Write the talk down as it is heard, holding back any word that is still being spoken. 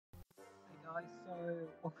guys, so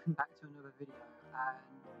welcome back to another video, and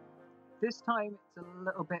this time it's a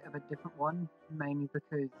little bit of a different one, mainly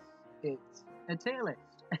because it's a tier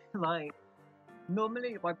list. Like,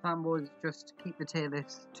 normally my plan was just to keep the tier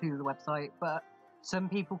list to the website, but some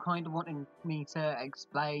people kind of wanted me to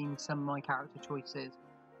explain some of my character choices.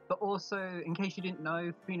 But also, in case you didn't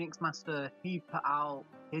know, Phoenix Master, he put out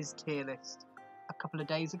his tier list a couple of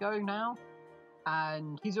days ago now.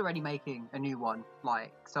 And he's already making a new one,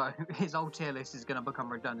 so his old tier list is going to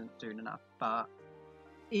become redundant soon enough. But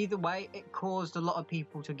either way, it caused a lot of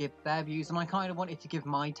people to give their views, and I kind of wanted to give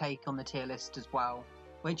my take on the tier list as well,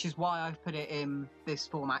 which is why I've put it in this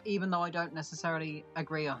format, even though I don't necessarily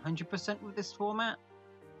agree 100% with this format,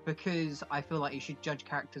 because I feel like you should judge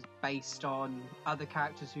characters based on other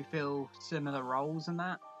characters who fill similar roles and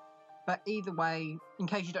that. But either way, in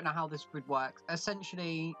case you don't know how this grid works,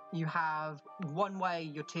 essentially you have one way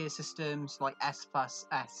your tier systems like S+,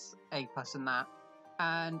 S, A+, and that.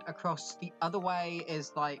 And across the other way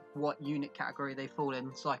is like what unit category they fall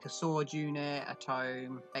in. So like a sword unit, a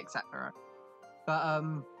tome, etc. But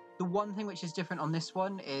the one thing which is different on this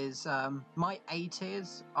one is my A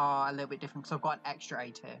tiers are a little bit different because I've got an extra A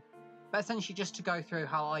tier. But essentially, just to go through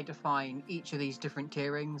how I define each of these different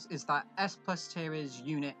tierings, is that S+ tier is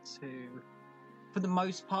units who, for the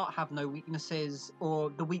most part, have no weaknesses, or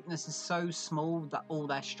the weakness is so small that all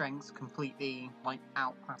their strengths completely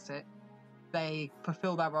outpass it. They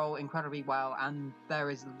fulfill their role incredibly well, and there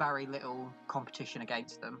is very little competition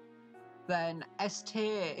against them. Then S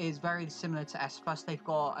tier is very similar to S+. They've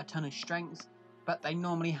got a ton of strengths, but they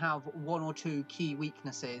normally have one or two key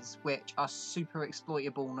weaknesses which are super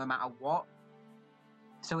exploitable no matter what.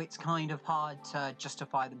 So it's kind of hard to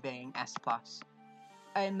justify them being S+.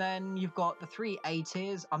 And then you've got the three A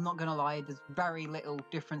tiers. I'm not going to lie, there's very little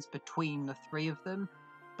difference between the three of them.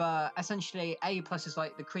 But essentially, A+ is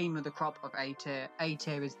like the cream of the crop of A tier. A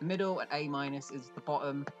tier is the middle, and A- is the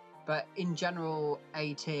bottom. But in general,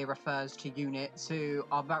 A tier refers to units who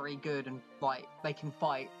are very good and they can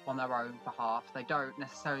fight on their own behalf. They don't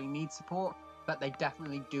necessarily need support, but they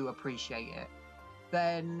definitely do appreciate it.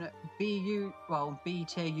 Then B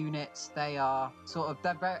tier units, they're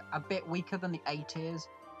a bit weaker than the A tiers,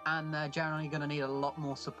 and they're generally going to need a lot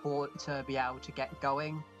more support to be able to get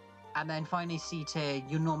going. And then finally C tier,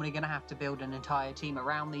 you're normally going to have to build an entire team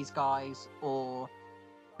around these guys, or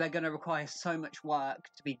they're going to require so much work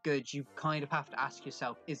to be good, you kind of have to ask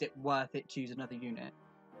yourself, is it worth it to use another unit?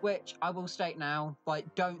 Which, I will state now,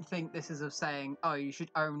 don't think this is of saying, oh, you should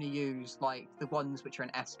only use, the ones which are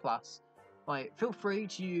in S+. Feel free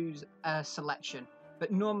to use a selection,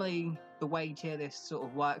 but normally the way tier lists sort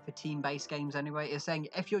of work for team-based games anyway is saying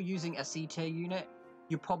if you're using a C tier unit,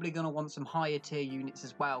 you're probably going to want some higher tier units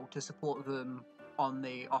as well to support them on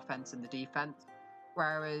the offense and the defense.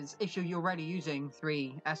 Whereas if you're already using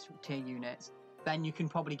 3 S tier units, then you can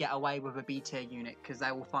probably get away with a B tier unit because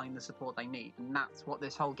they will find the support they need. And that's what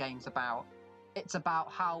this whole game's about. It's about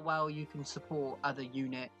how well you can support other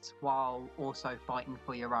units while also fighting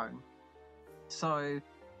for your own. So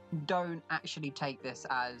don't actually take this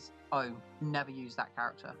as, oh, never use that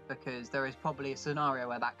character, because there is probably a scenario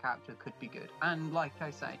where that character could be good. And like I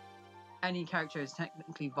say, any character is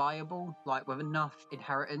technically viable, with enough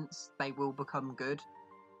inheritance, they will become good.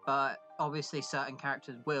 But obviously certain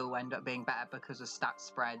characters will end up being better because of stat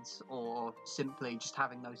spreads or simply just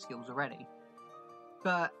having those skills already.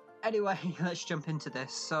 But anyway, let's jump into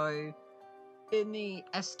this. So in the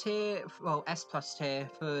S tier, S+ tier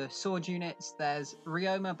for sword units, there's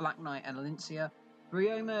Ryoma, Black Knight, and Alincia.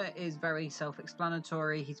 Ryoma is very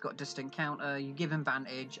self-explanatory. He's got distant counter, you give him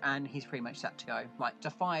vantage, and he's pretty much set to go. To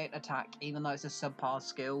fight, attack, even though it's a subpar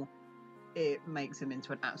skill, it makes him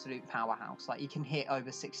into an absolute powerhouse. You can hit over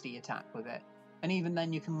 60 attack with it. And even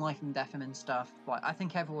then, you can life and death him and stuff. I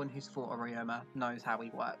think everyone who's fought a Ryoma knows how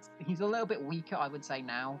he works. He's a little bit weaker, I would say,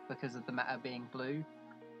 now, because of the meta being blue.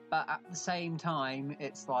 But at the same time,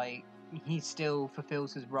 it's he still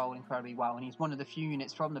fulfills his role incredibly well, and he's one of the few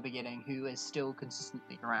units from the beginning who is still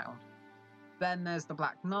consistently around. Then there's the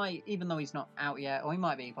Black Knight, even though he's not out yet, or he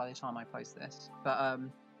might be by the time I post this. But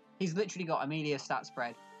he's literally got Amelia stat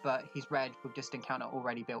spread, but he's red with distant counter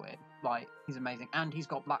already built in. He's amazing. And he's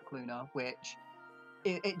got Black Luna, which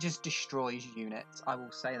it just destroys units. I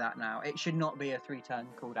will say that now. It should not be a 3-turn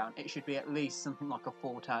cooldown. It should be at least something like a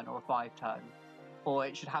 4-turn or a 5-turn. Or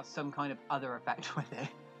it should have some kind of other effect with it.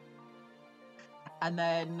 And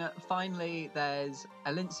then finally there's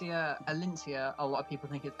Alincia. Alincia, a lot of people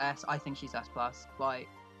think it's S. I think she's S+.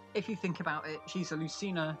 If you think about it, she's a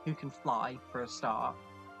Lucina who can fly for a start.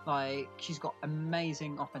 She's got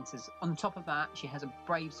amazing offenses. On top of that, she has a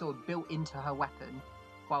brave sword built into her weapon,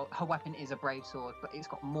 well, her weapon is a brave sword, but it's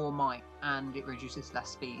got more might and it reduces less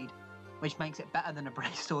speed, which makes it better than a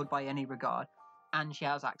brave sword by any regard. And she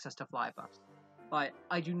has access to fly buffs. Like,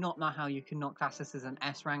 I do not know how you can not class this as an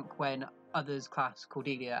S rank when others class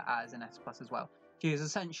Cordelia as an S plus as well. She is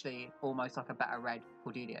essentially almost like a better red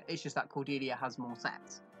Cordelia. It's just that Cordelia has more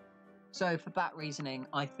sets. So for that reasoning,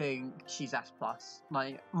 I think she's S plus.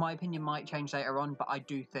 Like, my opinion might change later on, but I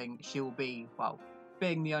do think she'll be, well,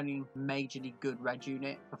 being the only majorly good red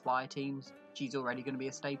unit for flyer teams, she's already going to be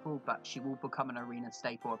a staple, but she will become an arena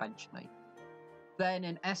staple eventually. Then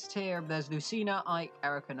in S tier, there's Lucina, Ike,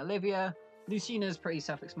 Erica, and Olivia. Lucina's pretty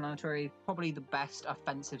self-explanatory, probably the best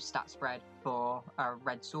offensive stat spread for a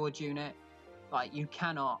red sword unit. Like, you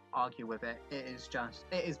cannot argue with it. It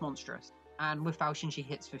is monstrous. And with Falchion, she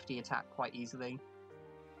hits 50 attack quite easily.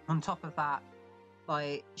 On top of that,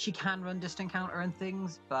 like, she can run distant counter and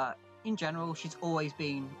things, but in general, she's always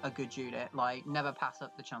been a good unit. Like, never pass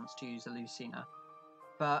up the chance to use a Lucina.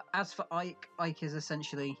 But as for Ike, Ike is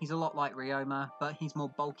essentially, he's a lot like Ryoma, but he's more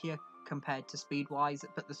bulkier compared to speed-wise,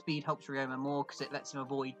 but the speed helps Ryoma more because it lets him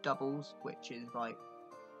avoid doubles, which is, like,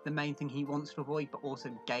 the main thing he wants to avoid, but also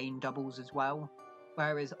gain doubles as well.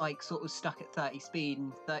 Whereas Ike's sort of stuck at 30 speed,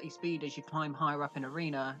 and 30 speed as you climb higher up in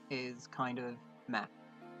arena is kind of meh.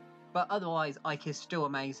 But otherwise, Ike is still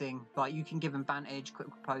amazing. Like, you can give him Vantage, Quick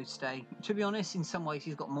Repose, Stay. To be honest, in some ways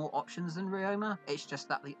he's got more options than Ryoma. It's just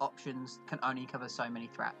that the options can only cover so many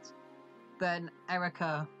threats. Then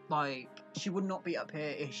Erica, like, she would not be up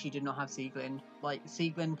here if she did not have Sieglind. Like,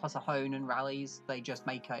 Sieglind plus a Hone and rallies, they just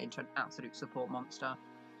make her into an absolute support monster.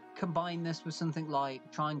 Combine this with something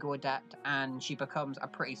like Triangle Adept, and she becomes a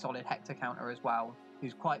pretty solid Hector counter as well,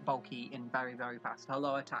 who's quite bulky and very, very fast. Her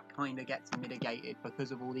low attack kind of gets mitigated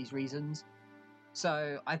because of all these reasons.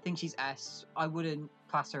 So I think she's S. I wouldn't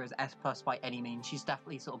class her as S plus by any means. She's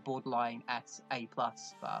definitely sort of borderline S, A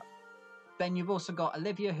plus, but then you've also got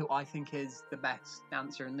Olivia, who I think is the best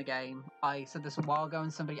dancer in the game. I said this a while ago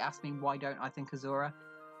and somebody asked me why don't I think Azura.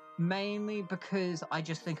 Mainly because I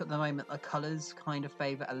just think at the moment the colours kind of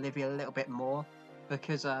favour Olivia a little bit more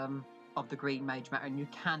because of the green mage meta, and you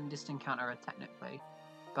can distant counter her technically.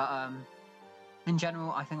 But in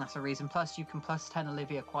general, I think that's a reason. Plus, you can plus 10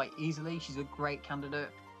 Olivia quite easily. She's a great candidate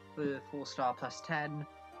for 4-star plus 10.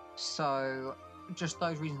 So just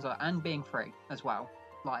those reasons are, and being free as well.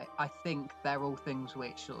 Like, I think they're all things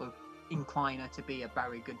which sort of incline her to be a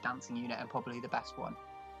very good dancing unit and probably the best one.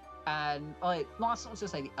 And that's not to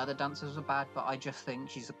say the other dancers are bad, but I just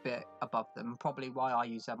think she's a bit above them. Probably why I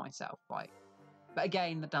use her myself. Like, but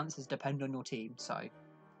again, the dancers depend on your team. So,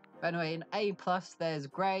 but anyway, in A plus, there's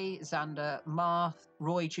Grey, Xander, Marth,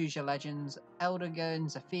 Roy, Choose Your Legends,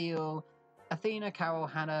 Eldergun, Zephiel, Athena, Carol,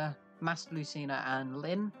 Hannah, Master Lucina, and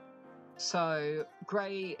Lynn. So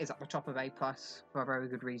Grey is at the top of A plus for a very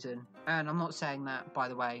good reason. And I'm not saying that, by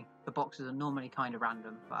the way. The boxes are normally kind of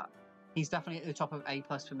random, but he's definitely at the top of A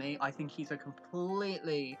plus for me. I think he's a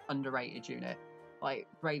completely underrated unit. Like,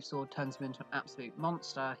 Bravesword turns him into an absolute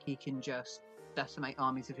monster. He can just decimate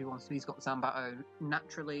armies if he wants to. He's got Zambato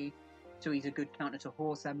naturally, so he's a good counter to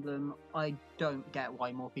Horse Emblem. I don't get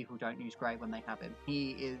why more people don't use Grey when they have him.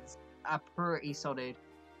 He is a pretty solid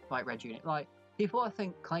light red unit. Like, people I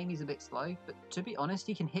think claim he's a bit slow, but to be honest,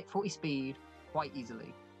 he can hit 40 speed quite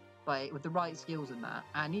easily. Like, with the right skills in that,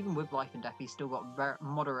 and even with Life and Death, he's still got very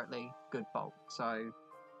moderately good bulk. So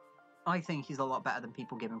I think he's a lot better than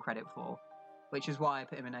people give him credit for, which is why I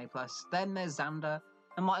put him in A+. Then there's Xander.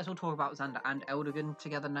 I might as well talk about Xander and Eldergun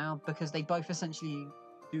together now, because they both essentially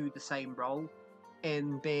do the same role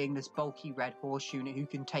in being this bulky red horse unit who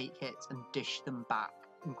can take hits and dish them back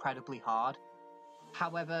incredibly hard.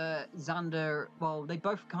 However, Xander, well, they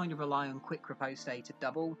both kind of rely on quick riposte to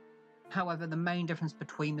double. However, the main difference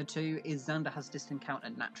between the two is Xander has distant counter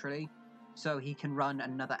naturally, so he can run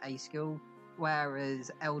another A skill,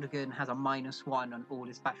 whereas Eldergun has a -1 on all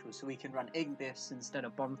his specials, so he can run Ignis instead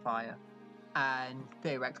of Bonfire, and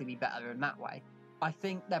theoretically be better in that way. I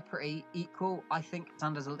think they're pretty equal. I think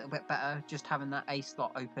Xander's a little bit better, just having that A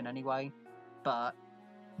slot open anyway, but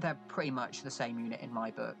they're pretty much the same unit in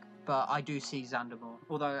my book. But I do see Xander more,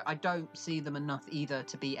 although I don't see them enough either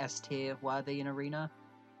to be S tier worthy in Arena.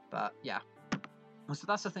 But yeah, so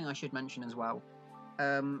that's the thing I should mention as well.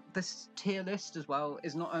 This tier list as well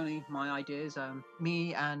is not only my ideas.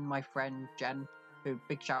 Me and my friend Jen, who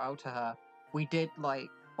big shout out to her, we did like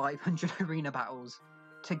 500 arena battles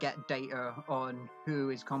to get data on who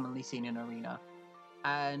is commonly seen in Arena.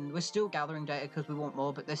 And we're still gathering data because we want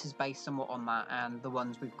more, but this is based somewhat on that and the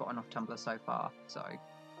ones we've gotten off Tumblr so far. So,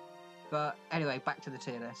 but anyway, back to the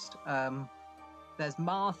tier list. There's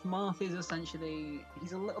Marth. Marth is essentially,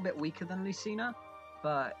 he's a little bit weaker than Lucina,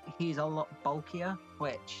 but he's a lot bulkier,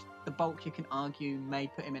 which the bulk you can argue may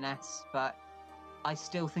put him in S, but I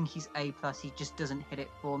still think he's A+. He just doesn't hit it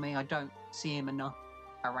for me. I don't see him enough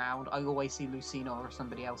around. I always see Lucina or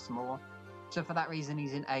somebody else more. So for that reason,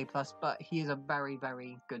 he's in A+, but he is a very,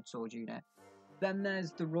 very good sword unit. Then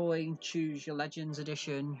there's the Roy Choose Your Legends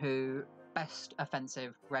edition, who best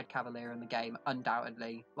offensive Red Cavalier in the game,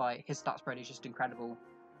 undoubtedly. Like, his stat spread is just incredible.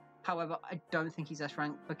 However, I don't think he's S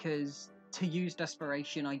rank because to use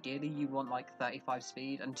Desperation, ideally you want like 35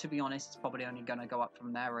 speed, and to be honest, it's probably only going to go up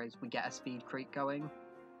from there as we get a speed creep going.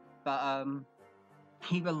 But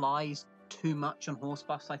he relies too much on horse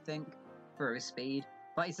buffs, I think, for his speed.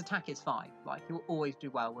 But his attack is fine. Like, he'll always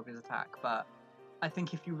do well with his attack, but I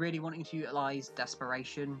think if you're really wanting to utilize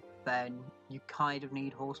Desperation, then you kind of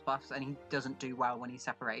need horse buffs, and he doesn't do well when he's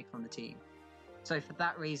separated from the team. So for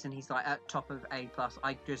that reason, he's like at top of A+.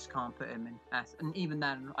 I just can't put him in S. And even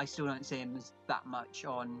then, I still don't see him as that much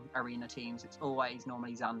on arena teams. It's always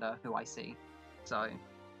normally Xander who I see. So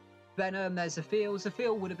then there's Zafil.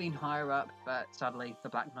 Zafil would have been higher up, but sadly the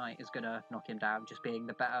Black Knight is going to knock him down, just being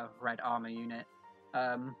the better red armor unit.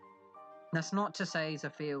 That's not to say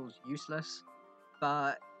Zafil's useless,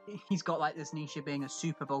 but he's got like this niche of being a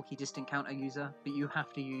super bulky distant counter user, but you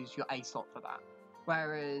have to use your A slot for that.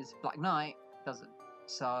 Whereas Black Knight doesn't.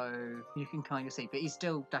 So you can kind of see, but he's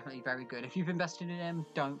still definitely very good. If you've invested in him,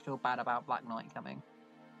 don't feel bad about Black Knight coming.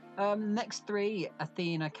 Next three,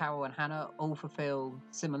 Athena, Carol, and Hannah, all fulfill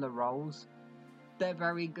similar roles. They're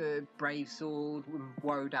very good Brave Sword,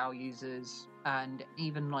 Woedao users, and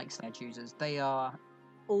even like Snedge users. They are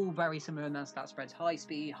all very similar in their stat spreads. High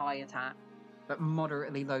speed, high attack, but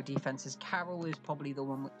moderately low defenses. Carol is probably the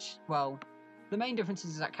one which, well, the main difference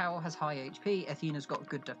is that Carol has high HP, Athena's got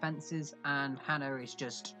good defenses, and Hannah is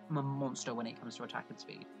just a monster when it comes to attack and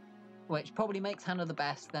speed. Which probably makes Hannah the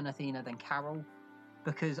best, then Athena, then Carol.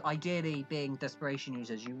 Because ideally, being Desperation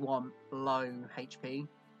users, you want low HP,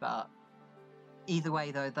 but either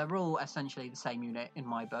way though, they're all essentially the same unit in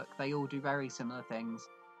my book. They all do very similar things,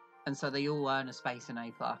 and so they all earn a space in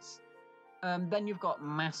A+. Then you've got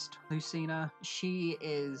Masked Lucina. She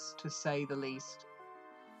is, to say the least,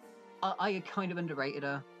 I kind of underrated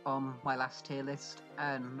her on my last tier list,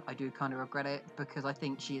 and I do kind of regret it, because I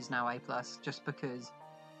think she is now A+, just because,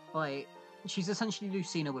 like, she's essentially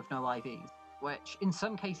Lucina with no IVs, which in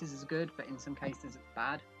some cases is good, but in some cases it's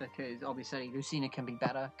bad, because obviously Lucina can be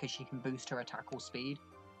better, because she can boost her attack or speed.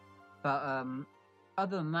 But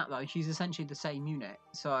other than that though, she's essentially the same unit,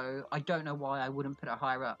 so I don't know why I wouldn't put her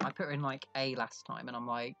higher up. I put her in like A last time, and I'm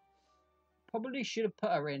like, probably should have put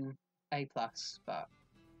her in A+, but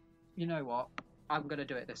you know what, I'm gonna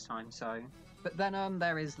do it this time. So, but then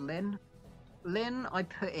there is Lynn. Lynn I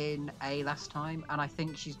put in A last time, and I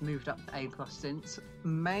think she's moved up to A+ since,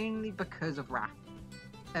 mainly because of Wrath.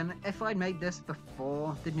 And if I'd made this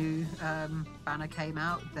before the new banner came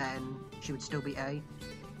out, then she would still be A.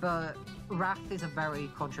 But Wrath is a very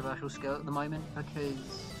controversial skill at the moment,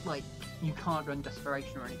 because like you can't run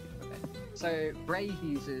Desperation or anything with it. So Brave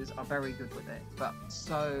users are very good with it, but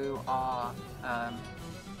so are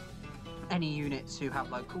any units who have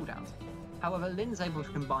low cooldowns. However, Lynn's able to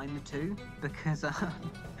combine the two, because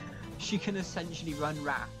she can essentially run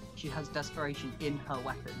Wrath. She has Desperation in her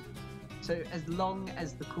weapon. So as long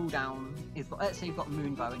as the cooldown is, let's say you've got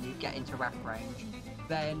Moonbow and you get into Wrath range,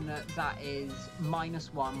 then that is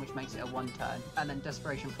 -1, which makes it a 1 turn, and then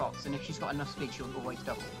Desperation Fox, and if she's got enough speed, she'll always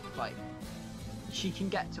double. Like, she can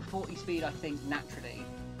get to 40 speed, I think, naturally,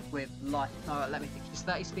 with life, let me think, she's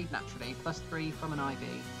 30 speed naturally, +3 from an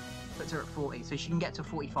IV, puts her at 40, so she can get to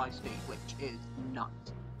 45 speed, which is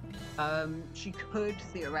nuts. She could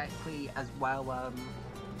theoretically as well,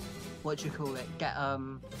 get,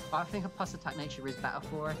 I think a plus attack nature is better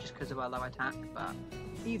for her, just because of her low attack, but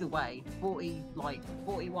either way, 40, like,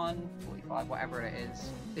 41, 45, whatever it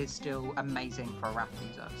is still amazing for a Wrath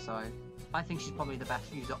user, so I think she's probably the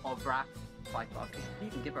best user of Wrath by far, because you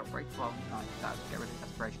can give her a break, well, no, that would get rid of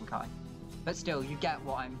Desperation Kai. But still, you get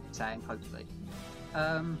what I'm saying, hopefully.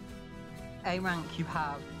 A rank, you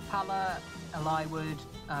have Pala, Eliwood,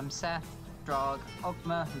 Seth, Drog,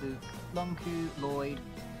 Ogma, Luke, Lonku, Lloyd,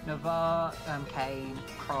 Navarre, Kane,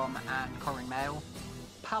 Crom, and Corin Mail.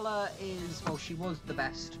 Pala is, well, she was the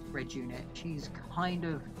best red unit. She's kind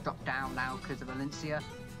of dropped down now because of Valencia.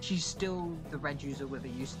 She's still the red user with a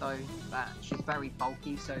use though, that she's very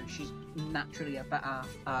bulky, so she's naturally a better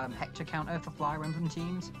Hector counter for Flyer Emblem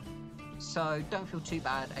teams. So don't feel too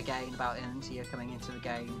bad again about Valencia coming into the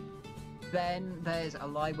game. Then there's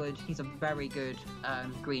Eliwood. He's a very good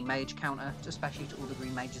green mage counter, especially to all the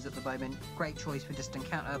green mages at the moment. Great choice for distant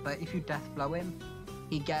counter, but if you death blow him,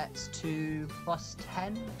 He gets to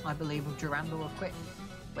 +10, I believe, with Durandal equipped,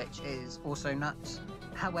 which is also nuts.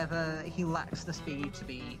 However, he lacks the speed to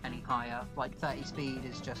be any higher. Like 30 speed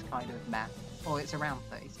is just kind of meh. Or it's around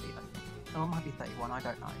 30 speed. Oh, it might be 31, I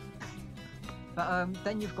don't know. But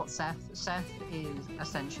then you've got Seth. Seth is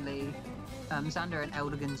essentially Xander and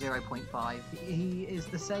Eldergun 0.5. He is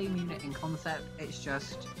the same unit in concept, it's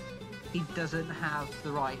just he doesn't have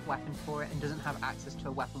the right weapon for it and doesn't have access to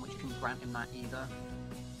a weapon which can grant him that either.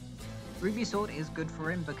 Ruby Sword is good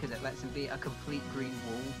for him because it lets him beat a complete green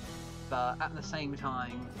wall, but at the same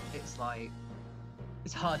time, it's like,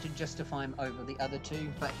 it's hard to justify him over the other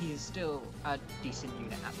two, but he is still a decent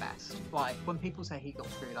unit at best. Like, when people say he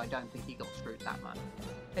got screwed, I don't think he got screwed that much.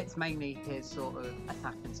 It's mainly his sort of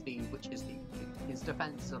attack and speed, which is the issue. His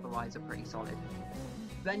defenses otherwise are pretty solid.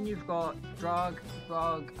 Then you've got Drog.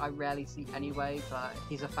 Drog I rarely see anyway, but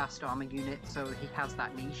he's a fast armor unit, so he has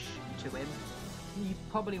that niche to him. You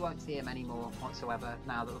probably won't see him anymore whatsoever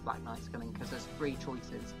now that the Black Knight's coming, because there's 3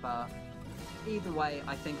 choices, but either way,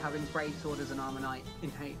 I think having Brave Sword as an Armor Knight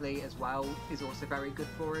in Hately as well is also very good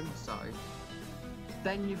for him, so.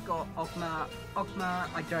 Then you've got Ogma. Ogma,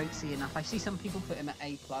 I don't see enough. I see some people put him at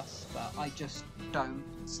A+, but I just don't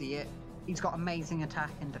see it. He's got amazing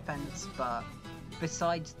attack and defense, but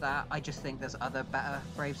besides that, I just think there's other better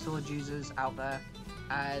Brave Sword users out there.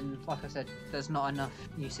 And like I said, there's not enough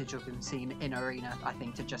usage of him seen in Arena, I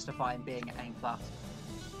think, to justify him being at A+.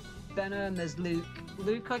 Then there's Luke.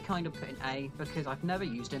 Luke I kind of put in A because I've never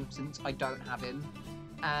used him since I don't have him.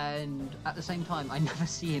 And at the same time, I never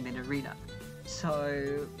see him in Arena.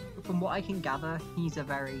 So from what I can gather, he's a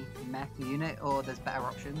very meh unit, or there's better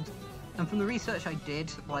options. And from the research I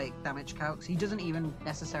did, like damage calcs, he doesn't even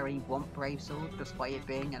necessarily want Brave Sword, despite it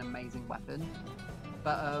being an amazing weapon.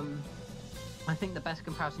 But I think the best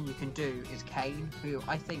comparison you can do is Kane, who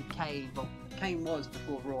I think Kane was,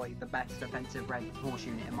 before Roy, the best defensive red horse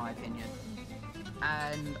unit in my opinion.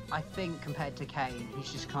 And I think compared to Kane,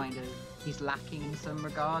 he's just kind of, he's lacking in some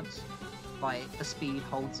regards. Like, the speed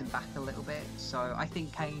holds him back a little bit, so I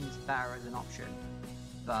think Kane's better as an option.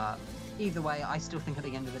 But either way, I still think at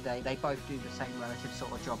the end of the day, they both do the same relative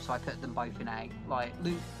sort of job, so I put them both in A. Like,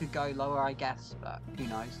 Luke could go lower, I guess, but who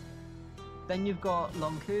knows. Then you've got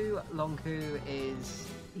Lonku. Lonku is,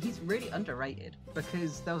 he's really underrated,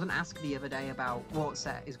 because there was an ask the other day about what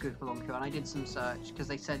set is good for Lonku, and I did some search, because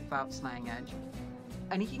they said about Slaying Edge,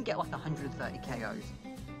 and he can get like 130 KOs.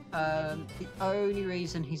 The only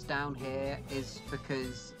reason he's down here is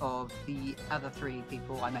because of the other 3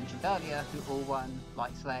 people I mentioned earlier, who all won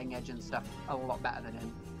like Slaying Edge and stuff a lot better than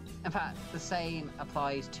him. In fact, the same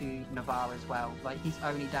applies to Navarre as well. Like, he's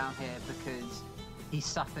only down here because he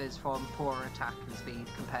suffers from poorer attack and speed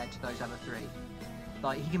compared to those other 3.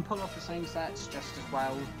 Like, he can pull off the same sets just as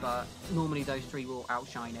well, but normally those 3 will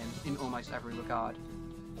outshine him in almost every regard.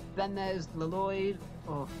 Then there's Lloyd,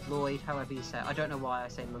 or Lloyd, however you say it. I don't know why I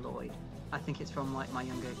say Lloyd. I think it's from like my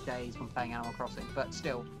younger days when playing Animal Crossing, but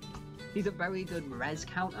still. He's a very good res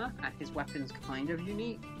counter, and his weapon's kind of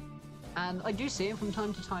unique. And I do see him from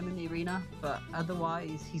time to time in the arena, but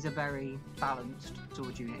otherwise he's a very balanced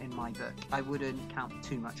sword unit in my book. I wouldn't count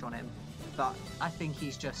too much on him, but I think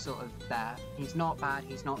he's just sort of there. He's not bad,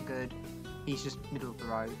 he's not good, he's just middle of the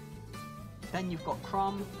road. Then you've got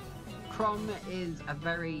Crom. Crom is a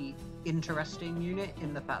very interesting unit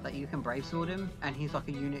in the fact that you can Brave Sword him, and he's like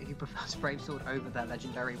a unit who prefers Brave Sword over their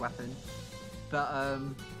legendary weapon. But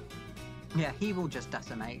yeah, he will just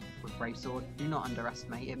decimate with Brave Sword. Do not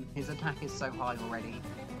underestimate him. His attack is so high already.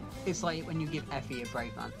 It's like when you give Effie a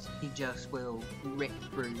Brave Lance, he just will rip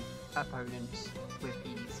through opponents with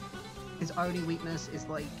ease. His only weakness is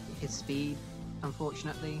like his speed,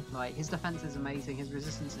 unfortunately. Like, his defense is amazing, his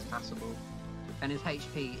resistance is passable, and his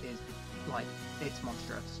HP is like, it's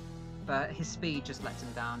monstrous. But his speed just lets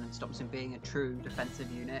him down and stops him being a true defensive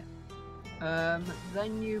unit.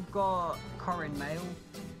 Then you've got Corin Mail.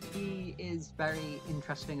 He is very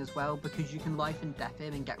interesting as well because you can life and death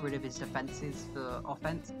him and get rid of his defenses for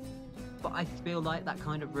offense. But I feel like that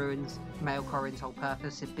kind of ruins Mail Corin's whole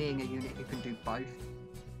purpose of being a unit who can do both.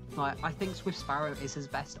 Like, I think Swift Sparrow is his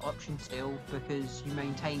best option still because you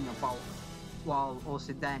maintain your bulk while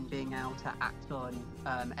also then being able to act on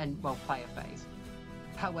player phase.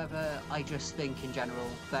 However, I just think in general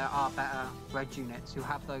there are better red units who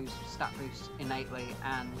have those stat boosts innately,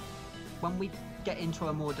 and when we get into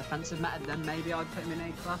a more defensive meta, then maybe I'd put him in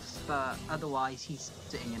A+, but otherwise he's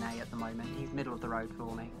sitting in A at the moment. He's middle of the road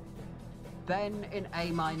for me. Then in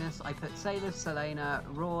A-, I put Salif, Selena,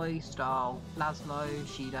 Roy, Stahl, Laszlo,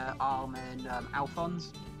 Shida, Armin,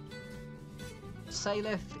 Alphonse.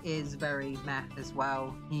 Salif is very meh as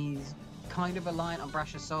well. He's kind of reliant on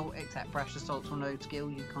Brash Assault, except Brash Assault's on no skill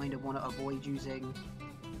you kind of want to avoid using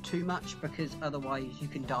too much, because otherwise you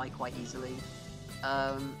can die quite easily.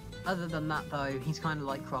 Other than that though, he's kind of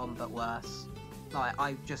like Crom but worse. Like,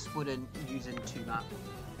 I just wouldn't use him too much.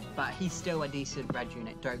 But he's still a decent red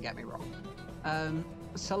unit, don't get me wrong.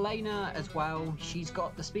 Selena as well, she's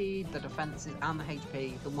got the speed, the defenses, and the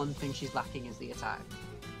HP. The one thing she's lacking is the attack.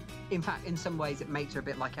 In fact, in some ways it makes her a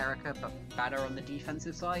bit like Erica, but better on the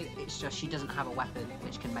defensive side. It's just she doesn't have a weapon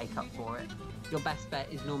which can make up for it. Your best bet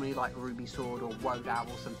is normally like Ruby Sword or Woe Owl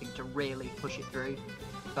or something to really push it through.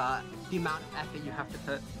 But the amount of effort you have to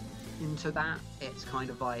put into that, it's kind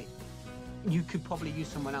of like, you could probably use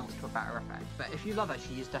someone else to a better effect. But if you love her,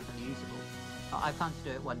 she is definitely usable. I plan to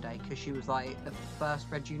do it one day, because she was like the first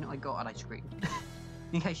red unit I got and I screamed.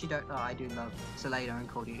 In case you don't know, I do love Selena and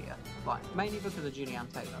Cordelia. Like, mainly because of Ginny and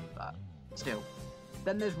Taylor, but still.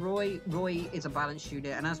 Then there's Roy. Roy is a balanced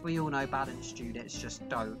unit, and as we all know, balanced units just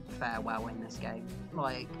don't fare well in this game.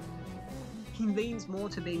 Like, he leans more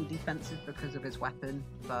to being defensive because of his weapon,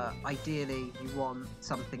 but ideally you want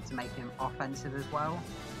something to make him offensive as well.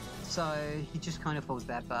 So he just kind of falls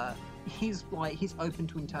there, but he's open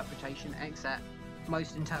to interpretation, except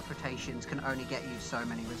most interpretations can only get you so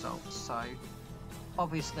many results. So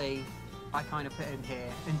obviously I kind of put him here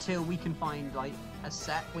until we can find like a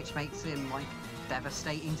set which makes him like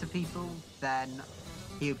devastating to people, then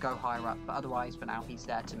he would go higher up, but otherwise for now he's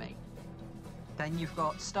there to me. Then you've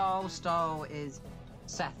got Style. Style is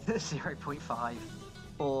Seth 0.5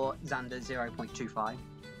 or Xander 0.25.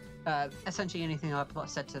 Essentially anything I've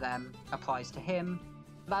said to them applies to him.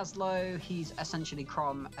 Laszlo, he's essentially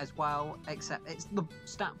Crom as well, except it's the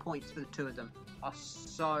stat points for the two of them are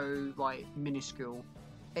so like minuscule.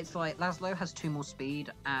 It's like Laszlo has 2 more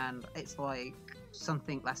speed and it's like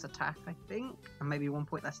something less attack, I think, and maybe 1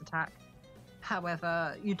 point less attack.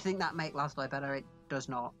 However, you'd think that make Laszlo better. It does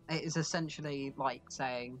not. It is essentially like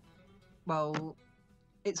saying, well,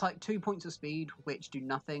 it's like 2 points of speed which do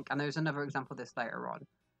nothing, and there's another example of this later on.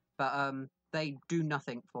 But they do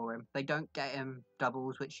nothing for him. They don't get him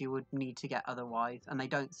doubles, which you would need to get otherwise, and they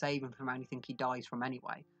don't save him from anything he dies from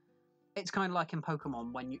anyway. It's kind of like in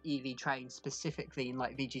Pokemon when you EV train specifically in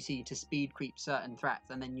like VGC to speed creep certain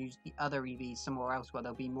threats and then use the other EVs somewhere else where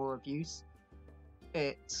there'll be more of use.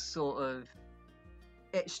 It's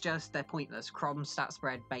just, they're pointless. Crom's stat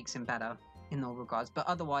spread makes him better in all regards, but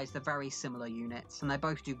otherwise they're very similar units, and they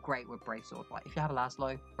both do great with Brave Sword. Like, if you have a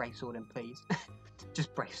Laszlo, Brave Sword him, please.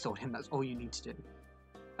 Just Brave Sword him, that's all you need to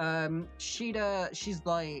do. Sheeta, she's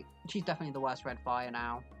definitely the worst red fire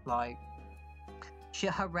now. Like,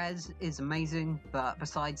 her res is amazing, but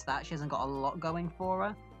besides that, she hasn't got a lot going for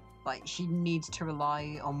her. Like, she needs to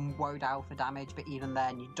rely on Woe Owl for damage, but even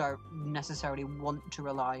then, you don't necessarily want to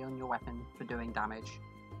rely on your weapon for doing damage.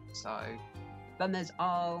 So, then there's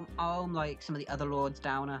Alm, like some of the other lords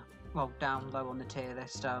down low on the tier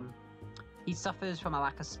list. He suffers from a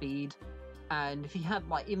lack of speed, and if he had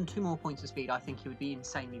like even 2 more points of speed, I think he would be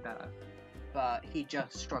insanely better. But he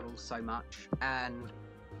just struggles so much, and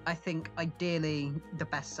I think ideally the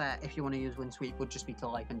best set, if you want to use Wind Sweep, would just be to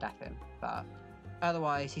life and death him. But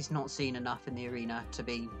otherwise, he's not seen enough in the arena to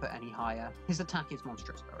be put any higher. His attack is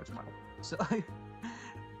monstrous though as well. So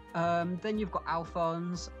then you've got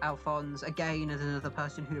Alphonse. Alphonse again is another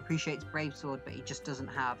person who appreciates Brave Sword, but he just doesn't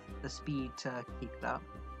have the speed to keep it up.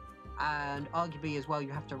 And arguably as well, you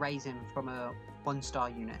have to raise him from a 1-star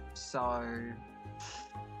unit, so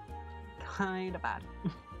kind of bad.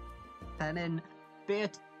 Then in B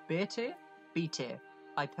tier,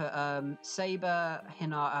 I put Saber,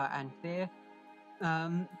 Hinata, and Fear.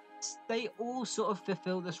 They all sort of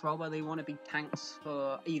fulfill this role where they want to be tanks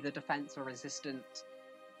for either defense or resistance,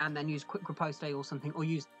 and then use Quick Riposte or something, or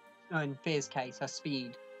use, in Fear's case, her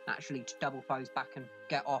speed actually to double foes back and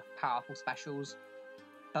get off powerful specials.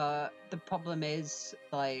 But the problem is,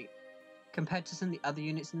 like, compared to some of the other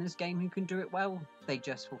units in this game who can do it well, they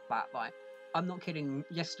just fall flat. Like, I'm not kidding,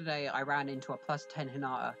 yesterday I ran into a +10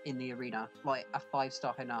 Hinata in the arena, like a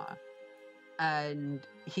 5-star Hinata, and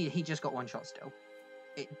he just got 1 shot still.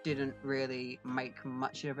 It didn't really make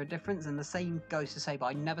much of a difference, and the same goes to Saber.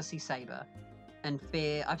 I never see Saber. And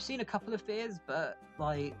Fear, I've seen a couple of Fears, but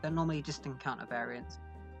like they're normally just encounter variants.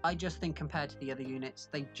 I just think compared to the other units,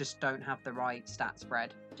 they just don't have the right stat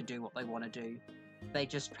spread to do what they want to do. They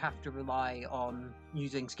just have to rely on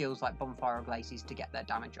using skills like Bonfire or Glacies to get their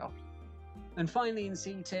damage off. And finally in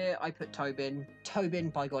C tier, I put Tobin. Tobin,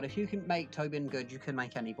 by God, if you can make Tobin good, you can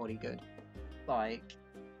make anybody good. Like,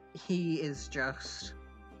 he is just...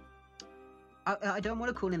 I don't want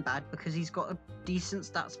to call him bad because he's got a decent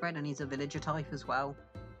stat spread and he's a villager type as well.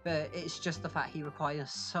 but it's just the fact he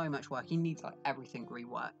requires so much work. He needs like everything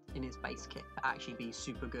reworked in his base kit to actually be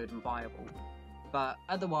super good and viable. But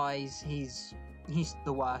otherwise, he's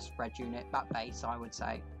the worst red unit at base, I would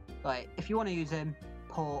say. Like, if you want to use him,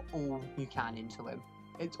 pour all you can into him.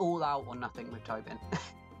 It's all out or nothing with Tobin.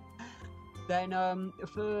 Then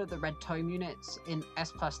for the red tome units, in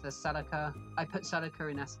S+, there's Celica. I put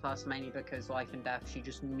Celica in S+, mainly because Life and Death, she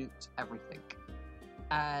just nukes everything.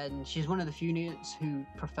 And she's one of the few units who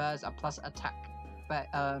prefers a plus attack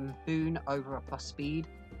boon over a plus speed.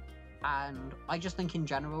 And I just think in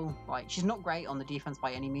general, like, she's not great on the defense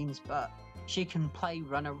by any means, but she can play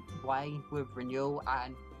run away with Renewal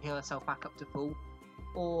and heal herself back up to full.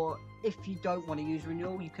 Or if you don't want to use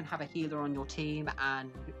Renewal, you can have a healer on your team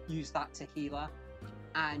and use that to heal her.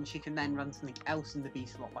 And she can then run something else in the B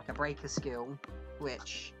slot, like a breaker skill,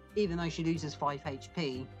 which, even though she loses 5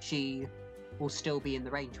 HP, she will still be in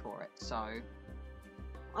the range for it. So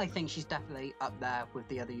I think she's definitely up there with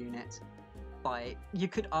the other units. Like, you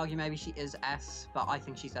could argue maybe she is S, but I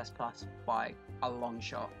think she's S+ by a long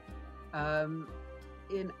shot.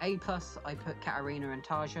 In A+, I put Katarina and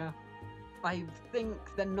Tarja. I think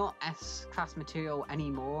they're not S-class material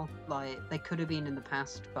anymore. Like, they could have been in the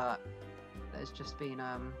past, but there's just been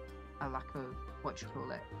a lack of,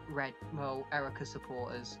 Erica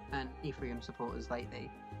supporters and Ephraim supporters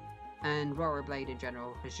lately. And Rora Blade in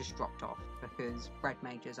general has just dropped off because red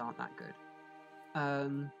mages aren't that good.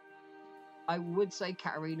 I would say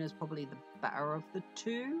Katarina's probably the better of the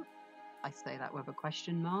two. I say that with a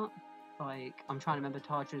question mark. Like, I'm trying to remember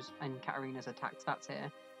Tarja's and Katarina's attack stats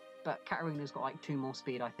here. But Katarina's got like 2 more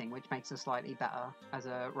speed, I think, which makes her slightly better as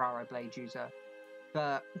a Rara Blade user.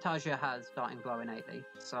 But Tarja has Darting Blow innately,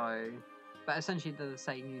 so... But essentially they're the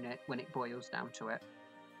same unit when it boils down to it.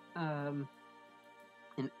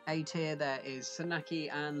 In A tier there is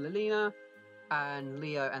Sanaki and Lilina, and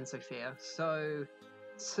Leo and Sophia. So...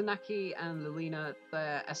 Sanaki and Lilina,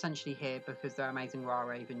 they're essentially here because they're amazing Ra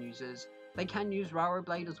Raven users. They can use Rara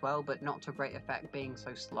Blade as well, but not to great effect being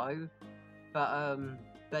so slow. But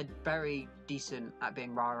they're very decent at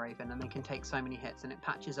being Ra Raven, and they can take so many hits, and it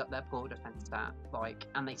patches up their poor defense stat, like,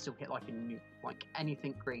 and they still hit like a nuke. Like,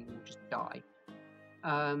 anything green will just die.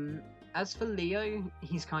 As for Leo,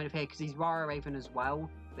 he's kind of here because he's Ra Raven as well,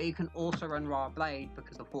 but you can also run Ra Blade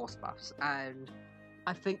because of horse buffs, and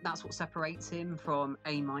I think that's what separates him from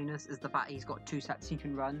A-, is the fact he's got 2 sets he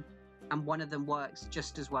can run, and one of them works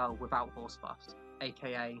just as well without horse buffs,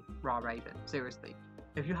 aka Ra Raven. Seriously.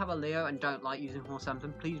 If you have a Leo and don't like using Horse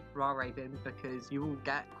Emblem, please Ra Raven, because you will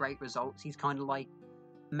get great results. He's kind of like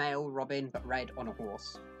male Robin, but red on a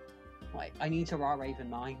horse. Like, I need to Ra Raven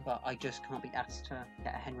mine, but I just can't be asked to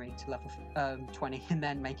get a Henry to level 20 and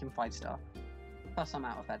then make him 5-star. Plus, I'm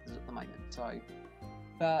out of feathers at the moment, so...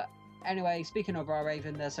 But anyway, speaking of Ra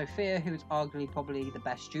Raven, there's Sophia, who's arguably probably the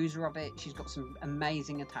best user of it. She's got some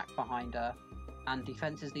amazing attack behind her, and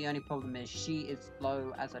defense is the only problem is she is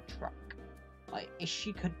slow as a truck. Like, if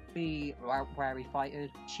she could be wary fighted,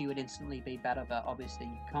 she would instantly be better, but obviously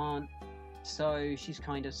you can't. So she's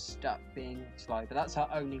kind of stuck being slow, but that's her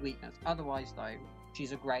only weakness. Otherwise, though,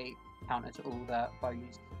 she's a great counter to all the bow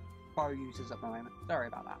users at the moment. Sorry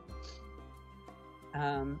about that.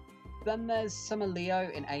 Then there's Summer Leo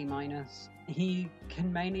in A-. He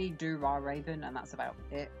can mainly do Ra Raven, and that's about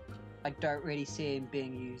it. I don't really see him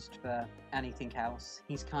being used for anything else.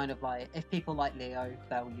 He's kind of like, if people like Leo,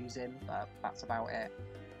 they'll use him, but that's about it.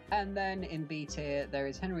 And then in B tier, there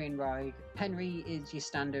is Henry and Rogue. Henry is your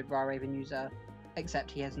standard Ra Raven user, except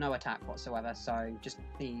he has no attack whatsoever, so just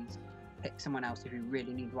please pick someone else if you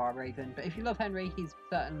really need Ra Raven. But if you love Henry, he's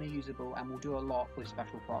certainly usable and will do a lot with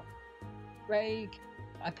special prop. Raig,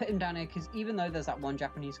 I put him down here because even though there's that one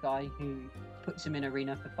Japanese guy who puts him in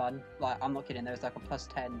arena for fun, like, I'm not kidding, there's like a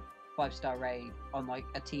 +10 5-star raid on like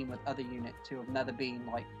a team with other units who have never been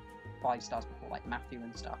like 5 stars before, like Matthew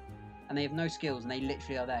and stuff, and they have no skills and they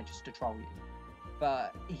literally are there just to troll you.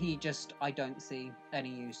 But he just, I don't see any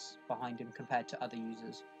use behind him compared to other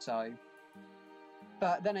users. So,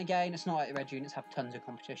 but then again, it's not like the red units have tons of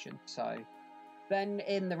competition. So then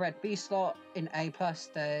in the red B slot in A+,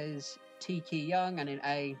 there's Tiki Young, and in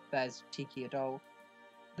A there's Tiki Adult.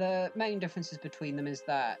 The main differences between them is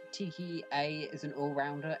that Tiki A is an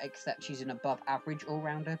all-rounder, except she's an above-average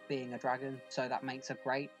all-rounder, being a dragon, so that makes her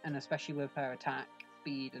great, and especially with her attack,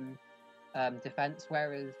 speed, and defense,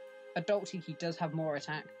 whereas Adult Tiki does have more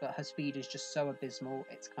attack, but her speed is just so abysmal,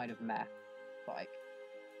 it's kind of meh. Like,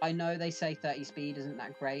 I know they say 30 speed isn't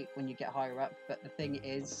that great when you get higher up, but the thing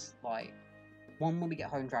is, like, one, when we get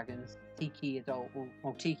home dragons, Tiki Adult will,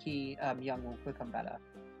 or Tiki Young will become better.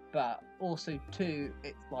 But also, 2,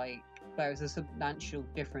 it's like, there is a substantial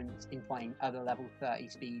difference in playing other level 30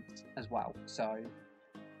 speeds as well. So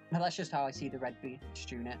that's just how I see the red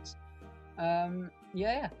beast units.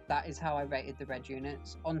 Yeah, that is how I rated the red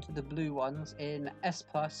units. Onto the blue ones. In S+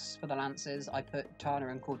 for the Lancers, I put Tana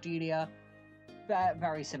and Cordelia. They're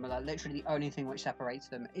very similar. Literally, the only thing which separates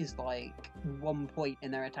them is like 1 point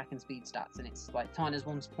in their attack and speed stats, and it's like Tana's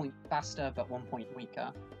 1 point faster but 1 point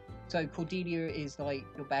weaker. So Cordelia is like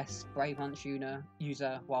your best Brave Lance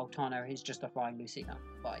user, while Tana is just a flying Lucina.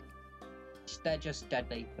 Like, they're just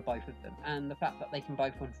deadly, the both of them. And the fact that they can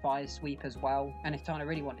both run Fire Sweep as well, and if Tana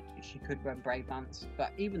really wanted to, she could run Brave Lance.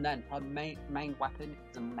 But even then, her main weapon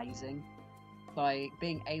is amazing. Like,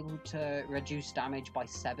 being able to reduce damage by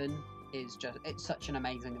 7 is just, it's such an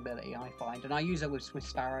amazing ability, I find. And I use her with Swift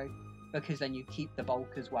Sparrow, because then you keep the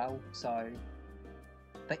bulk as well, so...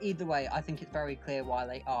 But either way, I think it's very clear why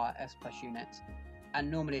they are S+ units. And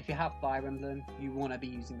normally, if you have Fire Emblem, you want to be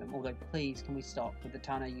using them. Although, please, can we stop with the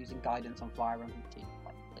Tana using guidance on Fire Emblem team?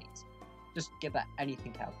 Like, please. Just give that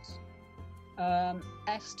anything else.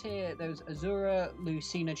 S tier, there's Azura,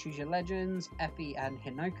 Lucina Choose Your Legends, Effie, and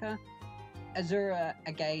Hinoka. Azura,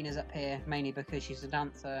 again, is up here, mainly because she's a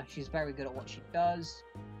dancer. She's very good at what she does.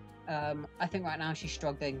 I think right now she's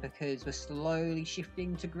struggling because we're slowly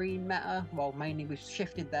shifting to green meta. Well, mainly we've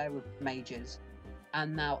shifted there with mages.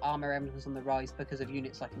 And now Armor Emblem's on the rise because of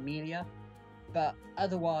units like Amelia. But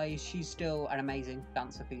otherwise, she's still an amazing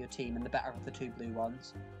dancer for your team and the better of the 2 blue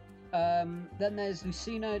ones. Then there's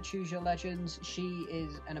Lucina, Choose Your Legends. She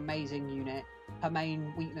is an amazing unit. Her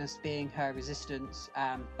main weakness being her resistance,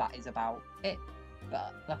 and that is about it.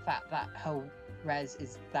 But the fact that her res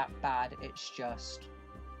is that bad, it's just...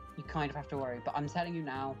 you kind of have to worry. But I'm telling you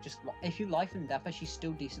now, just if you life and death her, she's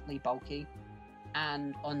still decently bulky.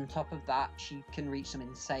 And on top of that, she can reach some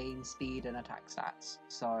insane speed and attack stats.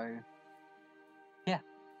 So, yeah.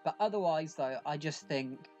 But otherwise, though, I just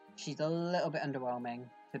think she's a little bit underwhelming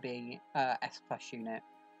to be S+ unit.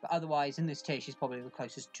 But otherwise, in this tier, she's probably the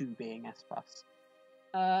closest to being S+.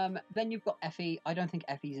 Then you've got Effie. I don't think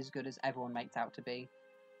Effie's as good as everyone makes out to be.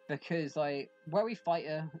 Because, like, Worry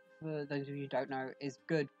Fighter, for those of you who don't know, is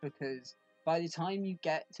good because by the time you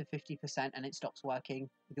get to 50% and it stops working,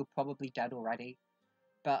 you're probably dead already.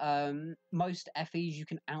 But most Effies, you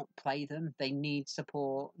can outplay them. They need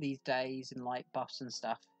support these days and like buffs and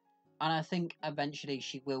stuff. And I think eventually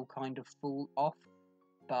she will kind of fall off.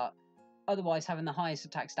 But otherwise, having the highest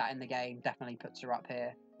attack stat in the game definitely puts her up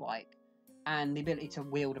here. Like, and the ability to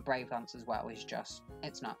wield a Brave Lance as well is just,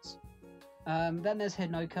 it's nuts. Then there's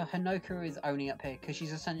Hinoka. Hinoka is only up here because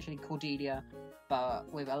she's essentially Cordelia,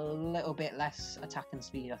 but with a little bit less attack and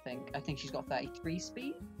speed, I think. I think she's got 33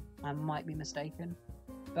 speed. I might be mistaken.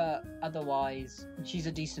 But otherwise, she's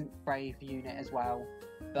a decent Brave unit as well.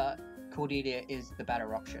 But Cordelia is the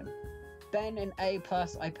better option. Then in A+,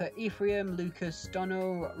 I put Ephraim, Lucas,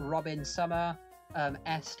 Donald, Robin, Summer,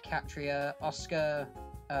 Est, Catria, Oscar,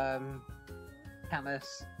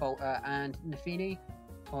 Camus, Volta, and Nafini.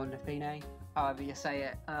 Or Nafine, however you say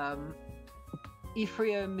it.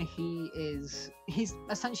 Ephraim, he's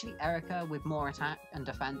essentially Erica with more attack and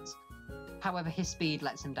defense. However, his speed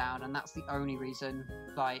lets him down, and that's the only reason.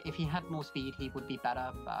 Like, if he had more speed, he would be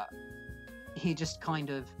better, but he just kind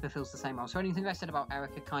of fulfills the same role. So anything I said about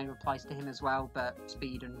Erica kind of applies to him as well, but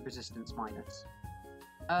speed and resistance minus.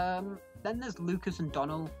 Then there's Lucas and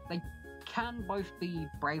Donald. They can both be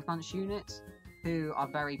Brave Lance units who are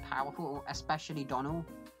very powerful, especially Donald,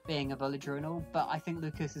 being a villager and all, but I think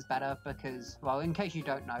Lucas is better because, well, in case you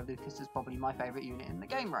don't know, Lucas is probably my favourite unit in the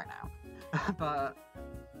game right now. But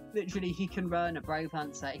literally, he can run a Brave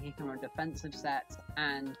Lance set, he can run a defensive set,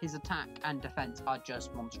 and his attack and defense are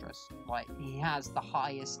just monstrous. Like, he has the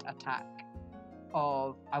highest attack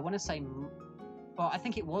of, I want to say, well, I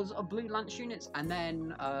think it was a Blue Lance units, and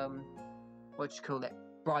then, what do you call it,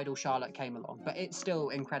 Bridal Charlotte came along, but it's still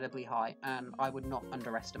incredibly high, and I would not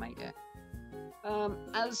underestimate it.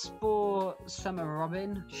 As for Summer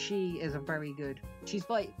Robin, she is a very good... she's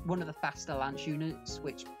like one of the faster Lance units,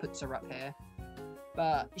 which puts her up here.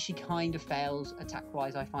 But she kind of fails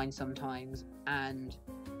attack-wise, I find sometimes, and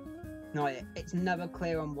no, it's never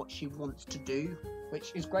clear on what she wants to do,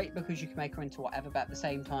 which is great because you can make her into whatever, but at the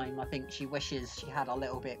same time, I think she wishes she had a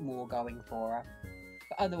little bit more going for her.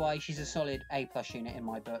 But otherwise, she's a solid A+ unit in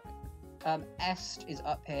my book. Est is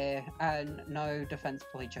up here, and no defense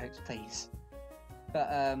play jokes, please.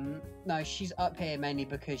 But, no, she's up here mainly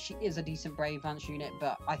because she is a decent Brave Lance unit,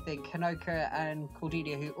 but I think Hinoka and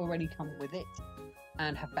Cordelia, who already come with it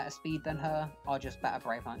and have better speed than her, are just better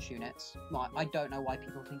Brave Lance units. Like, I don't know why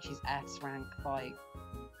people think she's S rank, like...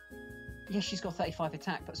 yeah, she's got 35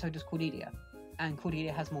 attack, but so does Cordelia. and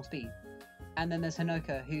Cordelia has more speed. And then there's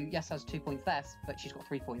Hinoka, who, yes, has 2 points less, but she's got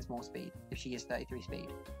 3 points more speed if she is 33 speed.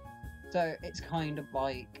 So it's kind of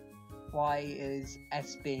like, why is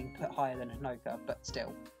S being put higher than Hinoka, but still.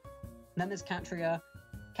 And then there's Katria.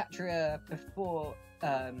 Katria, before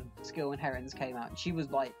Skill and Herons came out, she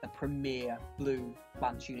was like the premier blue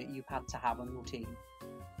lance unit you had to have on your team.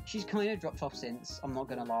 She's kind of dropped off since, I'm not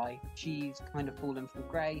gonna lie. She's kind of fallen from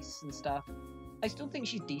grace and stuff. I still think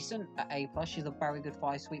she's decent at A+. She's a very good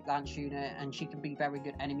fire sweep lance unit, and she can be very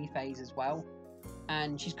good enemy phase as well.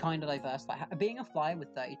 And she's kind of diverse. Like, being a flyer with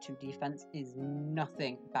 32 defense is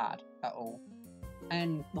nothing bad at all.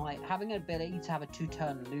 And like having an ability to have a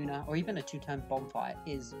 2-turn Luna or even a 2-turn Bonfire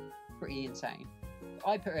is pretty insane.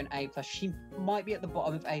 I put her in A+. She might be at the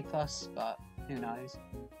bottom of A+, but who knows.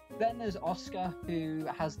 Then there's Oscar, who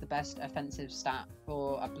has the best offensive stat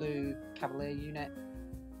for a blue Cavalier unit.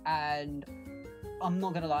 And I'm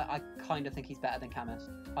not gonna lie, I kind of think he's better than Camus.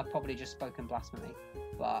 I've probably just spoken blasphemy,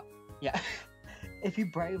 but yeah. If you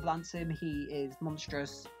Brave Lance him, he is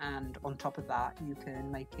monstrous, and on top of that, you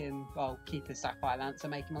can make him, well, keep his Sapphire Lance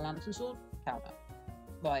and make him a Lance and Sword counter.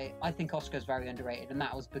 Like, I think Oscar's very underrated, and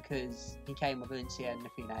that was because he came with Valencia and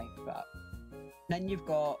Nafine, but then you've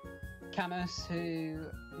got Camus, who,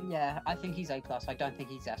 yeah, I think he's A+. I don't think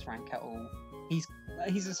he's S rank at all. He's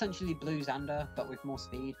essentially Blue Xander, but with more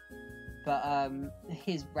speed. But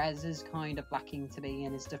his res is kind of lacking to me,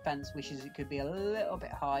 and his defense wishes it could be a little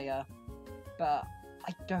bit higher. But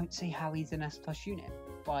I don't see how he's an S+ unit.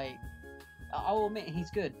 Like, I'll admit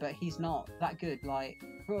he's good, but he's not that good. Like,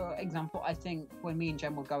 for example, I think when me and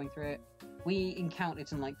Jen were going through it, we encountered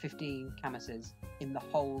some like 15 Camuses in the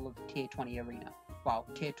whole of Tier 20 arena. Well,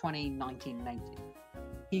 Tier 20, 19, and 18.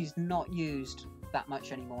 He's not used that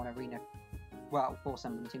much anymore in arena. Well, for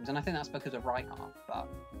some of the teams, and I think that's because of Reinhardt, but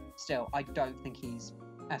still, I don't think he's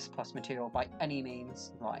S+ material by any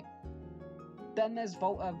means. Like, then there's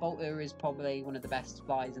Volta. Volta is probably one of the best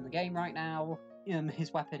flies in the game right now.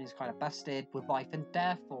 His weapon is kind of busted with life and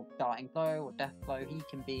death, or darting blow, or death blow. He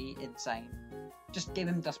can be insane. Just give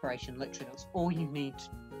him desperation, literally. That's all you need to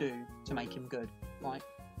do to make him good. Like,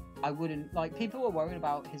 I wouldn't, like, people are worried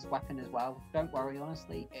about his weapon as well. Don't worry,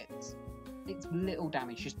 honestly. It's little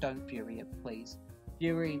damage, just don't Fury it, please.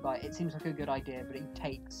 Fury, like, it seems like a good idea, but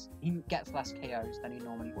he gets less KOs than he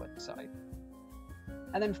normally would, so.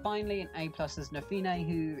 And then finally, in A+, there's Nafine,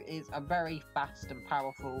 who is a very fast and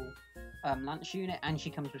powerful lance unit, and she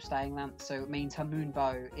comes with Staying Lance, so it means her Moon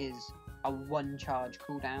Bow is a 1-charge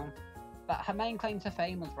cooldown. But her main claim to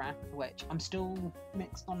fame was Wrath, which I'm still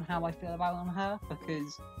mixed on how I feel about on her,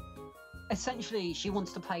 because essentially she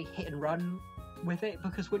wants to play hit and run with it,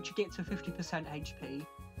 because once you get to 50% HP,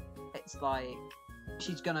 it's like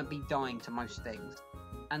she's gonna be dying to most things.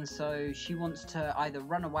 And so she wants to either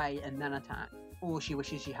run away and then attack, or she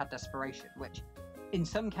wishes she had Desperation, which in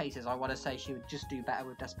some cases I want to say she would just do better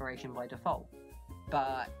with Desperation by default.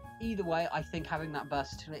 But either way, I think having that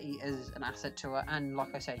versatility is an asset to her, and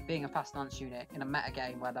like I say, being a fast lance unit in a meta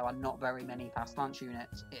game where there are not very many fast lance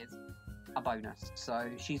units is a bonus. So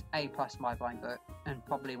she's A+ my blind book, and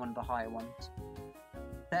probably one of the higher ones.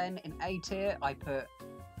 Then in A tier, I put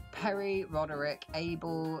Perry, Roderick,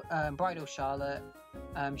 Abel, Bridal Charlotte,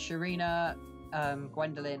 Sharina,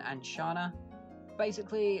 Gwendolyn, and Shanna.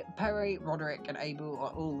 Basically, Perry, Roderick, and Abel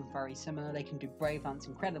are all very similar. They can do Brave Lance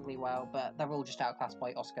incredibly well, but they're all just outclassed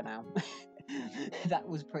by Oscar now. That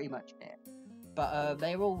was pretty much it. But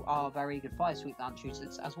they all are very good fire sweep lance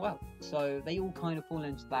shooters as well. So they all kind of fall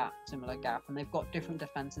into that similar gap, and they've got different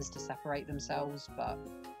defenses to separate themselves, but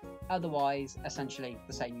otherwise, essentially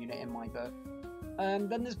the same unit in my book.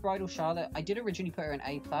 Then there's Bridal Charlotte. I did originally put her in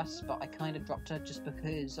A+, but I kind of dropped her just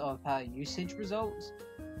because of her usage results,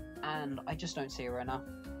 and I just don't see her enough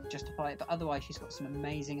to justify it. But otherwise, she's got some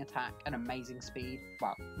amazing attack and amazing speed.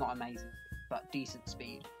 Well, not amazing, but decent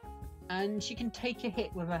speed. And she can take a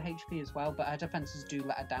hit with her HP as well, but her defenses do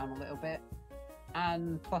let her down a little bit.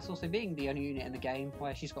 And plus, also being the only unit in the game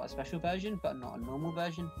where she's got a special version, but not a normal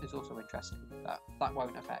version, is also interesting. But that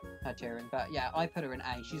won't affect her tiering. But yeah, I put her in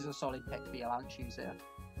A. She's a solid pick for your lance user.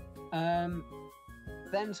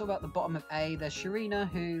 Then, sort of at the bottom of A, there's Sharina,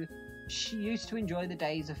 who she used to enjoy the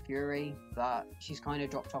days of Fury, but she's kind of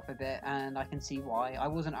dropped off a bit, and I can see why. I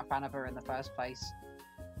wasn't a fan of her in the first place.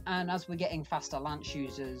 And as we're getting faster lance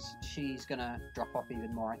users, she's gonna drop off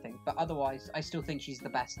even more, I think. But otherwise, I still think she's the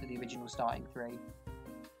best of the original starting three.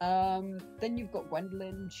 Then you've got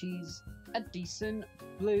Gwendolyn. She's a decent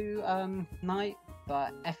blue knight,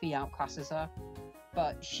 but Effie outclasses her.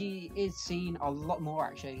 But she is seen a lot more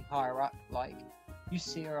actually higher up. Like, you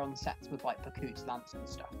see her on sets with like Bakut's lance and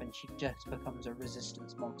stuff, and she just becomes a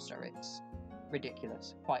resistance monster.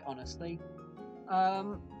 ridiculous, quite honestly.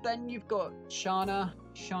 Then you've got Shana.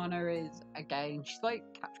 Shana is, again, she's like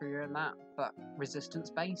Katrina and that, but resistance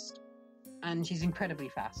based. And she's incredibly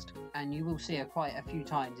fast. And you will see her quite a few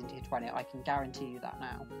times in tier 20, I can guarantee you that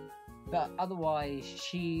now. But otherwise,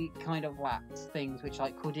 she kind of lacks things which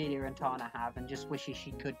like Cordelia and Tana have, and just wishes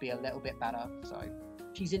she could be a little bit better. So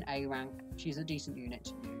she's in A rank, she's a decent unit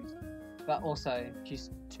to use. But also, she's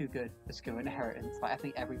too good for skill inheritance. Like, I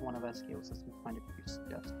think every one of her skills has some kind of use.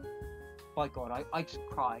 Just, by God, I just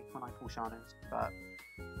cry when I pull Shana's. But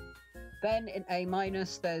then in A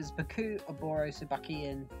minus, there's Baku, Oboro,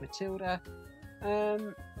 Sabaki, and Matilda.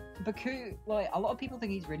 Baku, like, a lot of people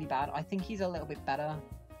think he's really bad. I think he's a little bit better.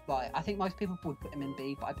 Like, I think most people would put him in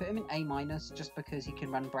B, but I put him in A minus just because he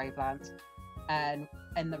can run Brave Lance. And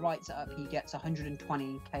in the right setup, he gets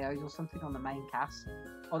 120 KOs or something on the main cast.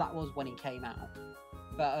 Or that was when he came out.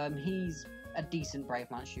 But he's a decent Brave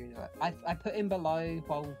Lance user. I put him below.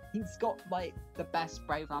 Well, he's got like the best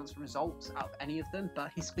Brave Lance results out of any of them,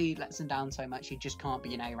 but his speed lets him down so much he just can't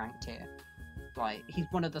be an A rank tier. Like, he's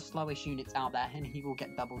one of the slowest units out there, and he will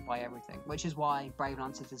get doubled by everything, which is why Brave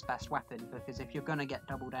Lance is his best weapon, because if you're gonna get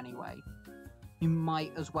doubled anyway, you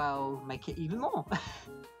might as well make it even more.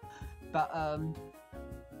 But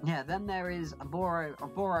yeah, then there is Oboro.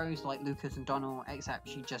 Oboro's like Lucas and Donald, except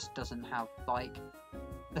she just doesn't have like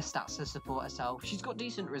the stats to support herself. She's got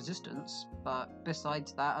decent resistance, but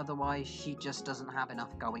besides that, otherwise she just doesn't have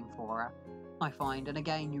enough going for her, I find. And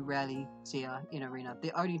again, you rarely see her in arena.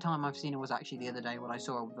 The only time I've seen her was actually the other day when I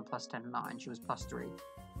saw her with the plus 10 and 9. She was plus 3.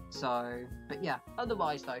 So, but yeah,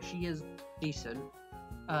 otherwise though, she is decent.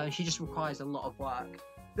 She just requires a lot of work.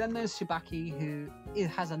 Then there's Tsubaki, who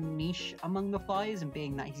has a niche among the flyers, and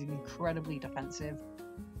being that he's incredibly defensive.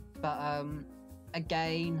 But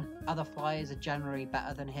again, other flyers are generally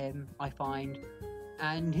better than him, I find.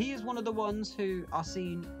 And he is one of the ones who are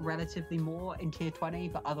seen relatively more in tier 20,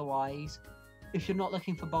 but otherwise, if you're not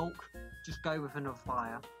looking for bulk, just go with another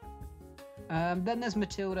flyer. Then there's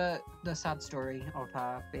Matilda, the sad story of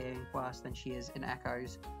her being worse than she is in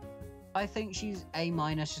Echoes. I think she's A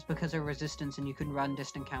minus just because of resistance, and you can run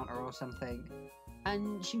distant counter or something.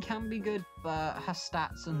 And she can be good, but her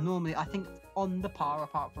stats are normally, I think, on the par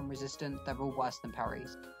apart from resistance, they're all worse than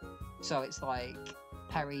Perry's. So it's like,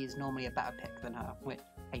 Perry is normally a better pick than her, which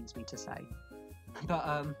pains me to say.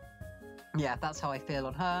 But yeah, that's how I feel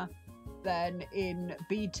on her. Then in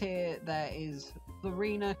B tier, there is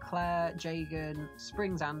Florina, Claire, Jagan,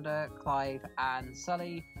 Springsander, Clive, and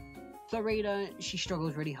Sully. Florina, she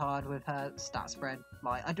struggles really hard with her stat spread.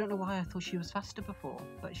 Like, I don't know why I thought she was faster before,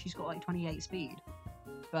 but she's got like 28 speed.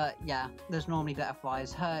 But yeah, there's normally better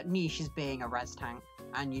flyers. Her niche is being a res tank,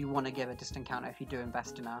 and you want to give a distant counter if you do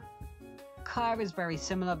invest in her. Claire is very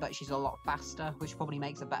similar, but she's a lot faster, which probably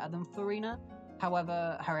makes her better than Florina.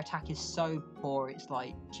 However, her attack is so poor, it's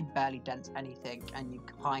like she barely dents anything, and you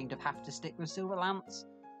kind of have to stick with Silver Lance,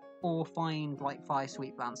 or find like Fire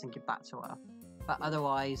Sweep Lance and give that to her. But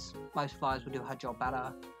otherwise, most flyers will do her job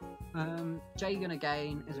better. Jagan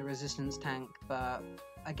again is a resistance tank, but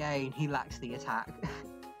again, he lacks the attack.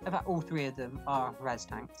 In fact, all three of them are res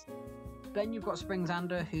tanks. Then you've got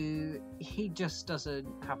Springsander, who he just doesn't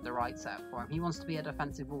have the right set for him. He wants to be a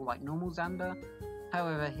defensive wall like normal Xander.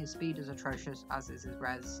 However, his speed is atrocious, as is his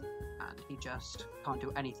res, and he just can't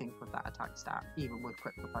do anything with that attack stat, even with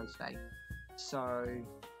quick proposed day. So,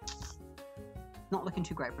 not looking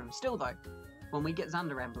too great for him. Still though, when we get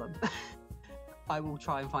Xander emblem, I will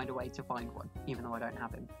try and find a way to find one, even though I don't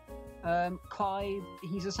have him. Clive,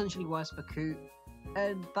 he's essentially worse for Coot.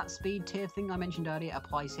 That speed tier thing I mentioned earlier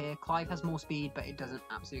applies here. Clive has more speed, but it doesn't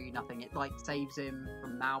absolutely nothing. It like saves him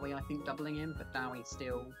from Maui, I think, doubling him, but Maui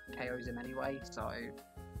still KOs him anyway, so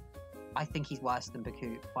I think he's worse than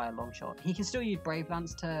Bakut by a long shot. He can still use Brave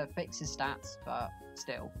Lance to fix his stats, but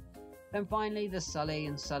still. Then finally, there's Sully,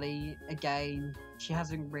 and Sully, again, she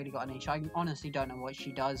hasn't really got a niche. I honestly don't know what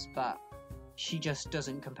she does, but she just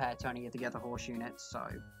doesn't compare to any of the other horse units, so.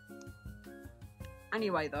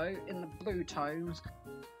 Anyway though, in the blue tones,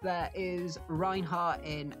 there is Reinhardt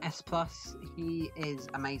in S+. He is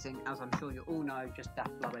amazing, as I'm sure you all know, just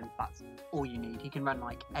death blow him, that's all you need. He can run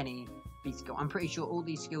like any B skill. I'm pretty sure all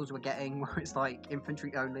these skills we're getting, where it's like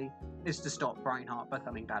infantry only, is to stop Reinhardt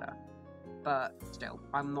becoming better. But still,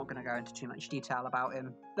 I'm not going to go into too much detail about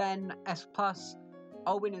him. Then S+,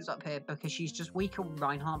 Olwyn is up here because she's just weaker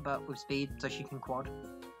Reinhardt, but with speed, so she can quad.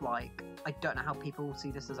 Like, I don't know how people see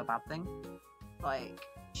this as a bad thing. Like,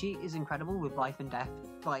 she is incredible with life and death.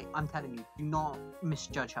 Like, I'm telling you, do not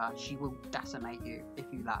misjudge her. She will decimate you if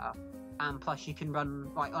you let her. And plus, she can run,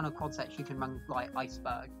 like, on a quad set, she can run, like,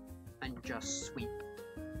 Iceberg and just sweep.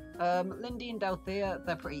 Lindy and Delthea,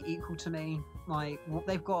 they're pretty equal to me. Like,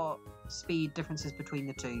 they've got speed differences between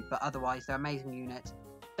the two, but otherwise they're amazing units.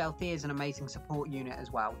 Delthea is an amazing support unit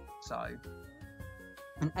as well, so...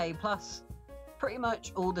 An A+, pretty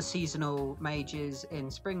much all the seasonal mages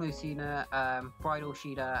in Spring Lucina, Bridal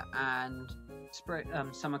Sheeta, and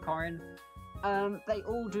Summer Corin. They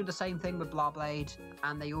all do the same thing with Blarblade,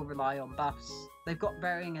 and they all rely on buffs. They've got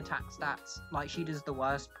varying attack stats, like Sheeta's the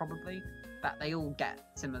worst probably, but they all get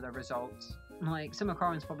similar results. Like, Summer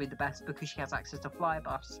Corin's probably the best because she has access to fly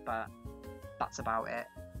buffs, but that's about it.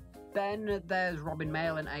 Then there's Robin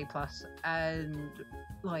Mail in A+, and,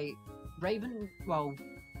 like, Raven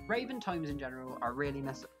tomes in general are really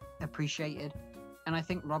misappreciated, and I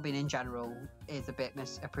think Robin in general is a bit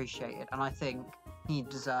misappreciated, and I think he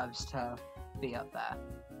deserves to be up there.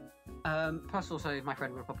 Plus also my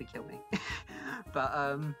friend will probably kill me.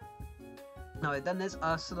 But no, then there's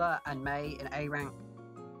Ursula and May in A rank.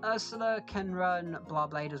 Ursula can run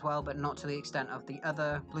Blarblade as well, but not to the extent of the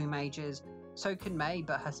other blue mages. So can May,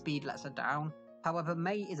 but her speed lets her down. However,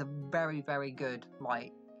 May is a very, very good,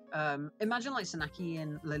 like, imagine like Sanaki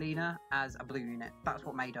and Lilina as a blue unit. That's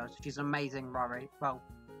what May does. She's an amazing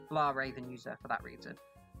Blar Raven user for that reason.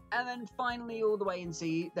 And then finally, all the way in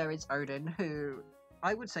Z, there is Odin, who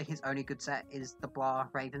I would say his only good set is the Blar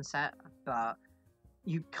Raven set, but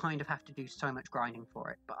you kind of have to do so much grinding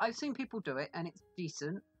for it. But I've seen people do it, and it's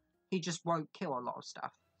decent. He just won't kill a lot of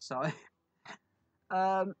stuff, so...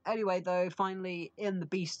 Anyway, though, finally, in the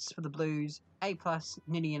beasts for the blues, A+,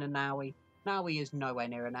 Ninian and Naui. Naui is nowhere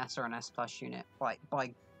near an S or an S+ unit. Like,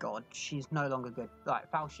 by God, she's no longer good. Like,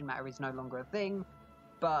 Falchion Matter is no longer a thing,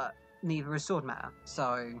 but neither is Sword Matter.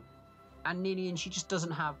 So, and Ninian, she just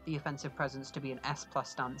doesn't have the offensive presence to be an S+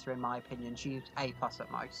 dancer, in my opinion. She's A+ at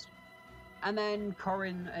most. And then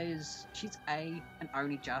Corin she's A, and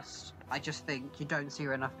only just. I just think you don't see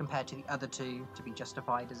her enough compared to the other two to be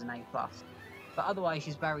justified as an A+. But otherwise,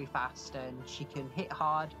 she's very fast, and she can hit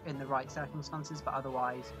hard in the right circumstances, but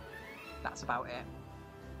otherwise, that's about it.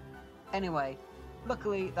 Anyway,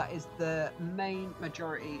 luckily, that is the main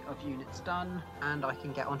majority of units done, and I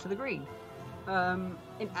can get onto the green.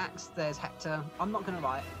 In Axe, there's Hector. I'm not going to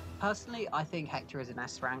lie, personally, I think Hector is an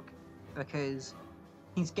S rank, because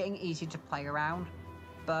he's getting easy to play around,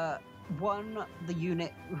 but the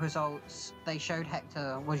unit results, they showed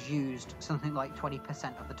Hector was used something like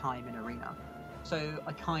 20% of the time in Arena. So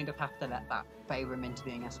I kind of have to let that favour him into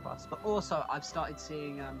being S+. But also, I've started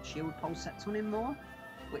seeing shield pulse sets on him more,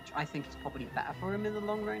 which I think is probably better for him in the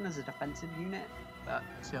long run as a defensive unit. But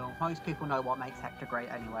still, most people know what makes Hector great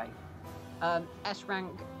anyway. S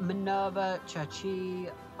rank, Minerva, Cherchi,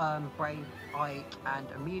 Brave, Ike, and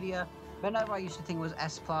Amelia. Minerva I used to think was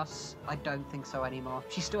S+. I don't think so anymore.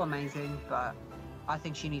 She's still amazing, but I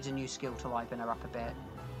think she needs a new skill to liven her up a bit.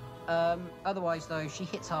 Otherwise though, she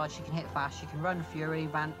hits hard, she can hit fast, she can run Fury,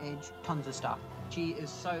 Vantage, tons of stuff. She is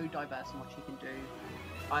so diverse in what she can do.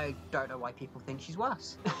 I don't know why people think she's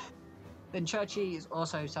worse. Then Cherchi is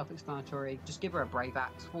also self-explanatory. Just give her a Brave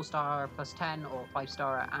Axe, 4-star plus 10 or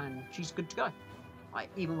 5-star, and she's good to go. Like,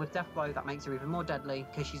 even with Death Blow, that makes her even more deadly,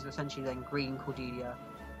 because she's essentially then green Cordelia.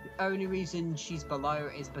 The only reason she's below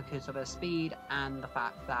is because of her speed and the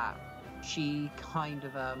fact that she kind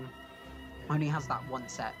of only has that one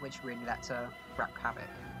set, which really lets her wreak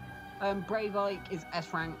havoc. Brave Ike is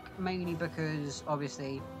S rank, mainly because,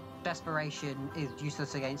 obviously, Desperation is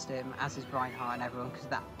useless against him, as is Reinhardt and everyone, because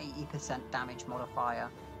of that 80% damage modifier.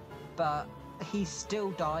 But he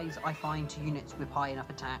still dies, I find, to units with high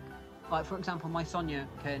enough attack. Like, for example, my Sonya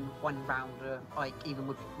can one-round Ike even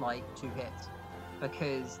with, like, 2 hits,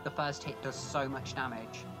 because the first hit does so much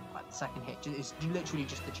damage. Like, the second hit is literally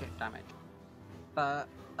just the chip damage. But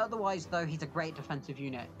otherwise, though, he's a great defensive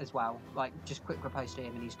unit as well. Like, just quick riposte to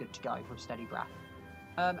him and he's good to go with Steady Breath.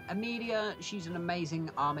 Amelia, she's an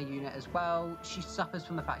amazing armor unit as well. She suffers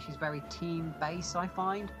from the fact she's very team-based, I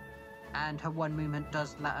find. And her one movement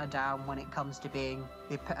does let her down when it comes to being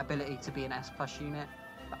the ability to be an S+ unit.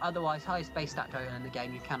 But otherwise, highest base stat total in the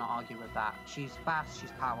game, you cannot argue with that. She's fast,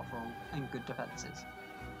 she's powerful, and good defenses.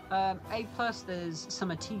 A+, there's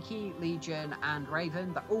Summer Tiki, Legion, and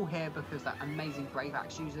Raven. They're all here because they're amazing Brave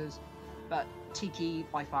Axe users. But Tiki,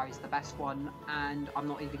 by far, is the best one, and I'm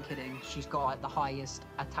not even kidding. She's got like, the highest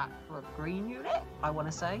attack for a green unit, I want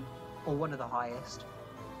to say. Or one of the highest.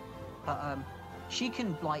 But she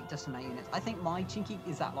can, like, decimate units. I think my Tiki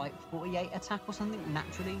is at, like, 48 attack or something,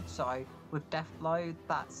 naturally. So, with Death Blow,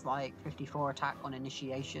 that's, like, 54 attack on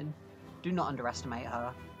initiation. Do not underestimate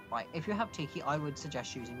her. Like, if you have Tiki, I would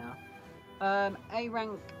suggest using her. A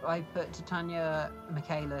rank, I put Titania,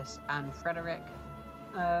 Michaelis, and Frederick.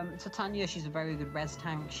 Titania, she's a very good res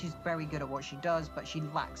tank. She's very good at what she does, but she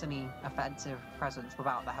lacks any offensive presence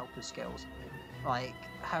without the help of skills. Like,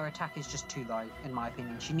 her attack is just too low, in my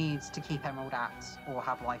opinion. She needs to keep Emerald Axe or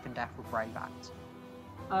have Life and Death with Brave Axe.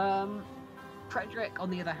 Frederick, on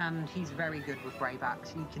the other hand, he's very good with Brave Axe.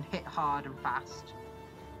 He can hit hard and fast,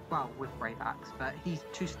 well, with Brave Axe, but he's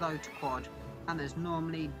too slow to quad, and there's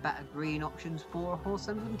normally better green options for a Horse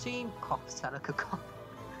Emblem team.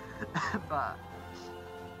 But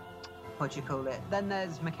what do you call it? Then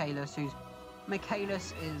there's Michaelis,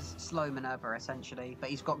 Michaelis is slow maneuver essentially, but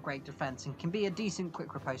he's got great defense and can be a decent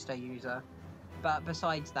quick riposte user. But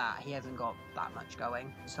besides that, he hasn't got that much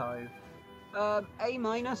going. So A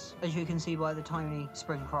minus, as you can see by the tiny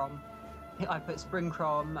Spring Crom. I put Spring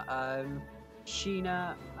Crom,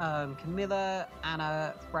 Sheena, Camilla,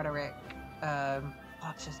 Anna, Frederick,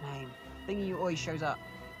 what's his name? Thingy always shows up.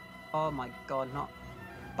 Oh my god, not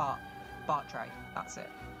Bartray, that's it.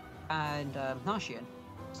 And Narshian.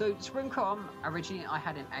 So Spring Crom, originally I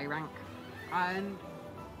had an A rank, and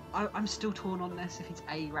I'm still torn on this if it's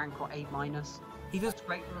A rank or A minus. He does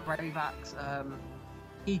great with Brave Axe.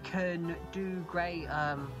 He can do great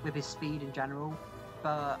with his speed in general,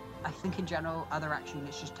 but I think in general other action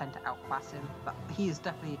units just tend to outclass him. But he is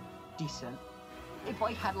definitely decent. If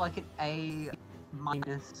I had like an A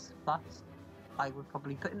minus plus, I would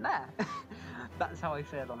probably put him there. That's how I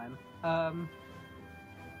feel on him.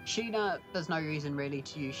 Sheena, there's no reason really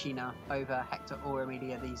to use Sheena over Hector or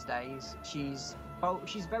Amelia these days. She's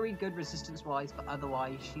very good resistance-wise, but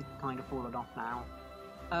otherwise she's kind of fallen off now.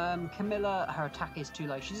 Camilla, her attack is too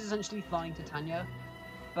low. She's essentially flying Titania,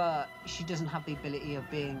 but she doesn't have the ability of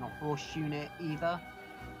being a horse unit either,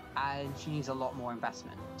 and she needs a lot more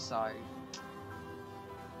investment. So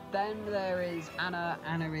then there is Anna.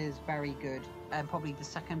 Anna is very good and probably the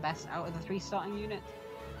second best out of the 3 starting units.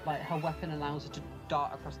 Like, her weapon allows her to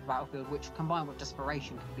dart across the battlefield, which combined with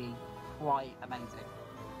desperation can be quite amazing.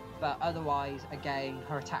 But otherwise, again,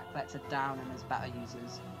 her attack lets her down and there's better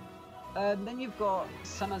users. Then you've got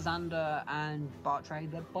Summer Xander and Bartray.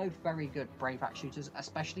 They're both very good Brave Axe shooters,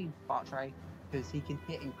 especially Bartray, because he can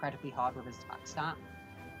hit incredibly hard with his attack stat.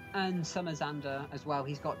 And Summer Xander as well,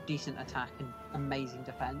 he's got decent attack and amazing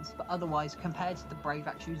defense. But otherwise, compared to the Brave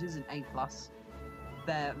Axe shooters in A+,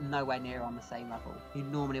 they're nowhere near on the same level. You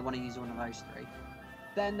normally want to use one of those 3.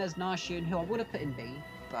 Then there's Narshian, who I would have put in B,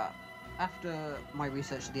 but after my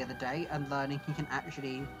research the other day and learning he can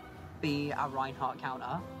actually be a Reinhardt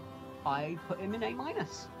counter, I put him in A-.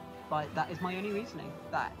 Like, that is my only reasoning.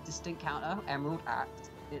 That distinct counter, Emerald Axe,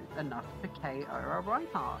 is enough to KO a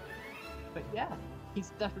Reinhardt. But yeah,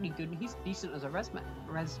 he's definitely good, and he's decent as a res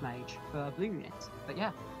mage for blue units. But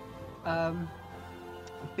yeah.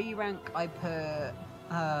 B rank, I put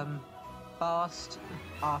Bast,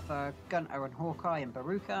 Arthur, Gunter and Hawkeye and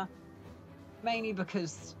Baruka, mainly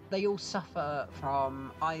because they all suffer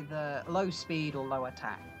from either low speed or low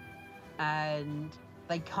attack, and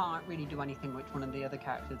they can't really do anything which one of the other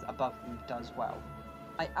characters above them does well.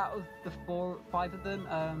 Out of the 5 of them,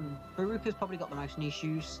 Baruka's probably got the most niche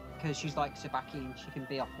use, because she's like Tsubaki and she can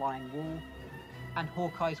be a flying wall. And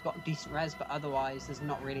Hawkeye's got decent res, but otherwise there's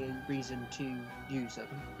not really a reason to use them,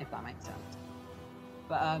 if that makes sense.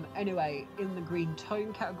 But anyway, in the green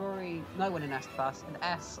tone category, no one in S+. In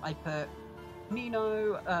S, I put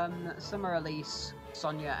Nino, Summer Elise,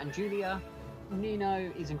 Sonia, and Julia.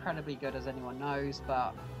 Nino is incredibly good, as anyone knows,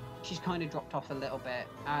 but she's kind of dropped off a little bit,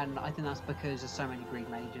 and I think that's because there's so many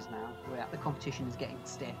green mages now, where the competition is getting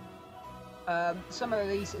stiff. Summer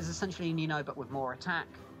Elise is essentially Nino, but with more attack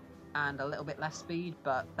and a little bit less speed,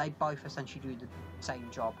 but they both essentially do the same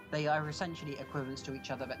job. They are essentially equivalents to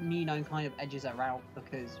each other, but Nino kind of edges her out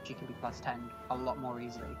because she can be +10 a lot more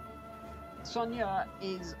easily. Sonia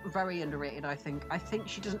is very underrated, I think. I think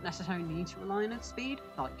she doesn't necessarily need to rely on her speed.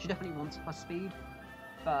 Like, she definitely wants plus speed,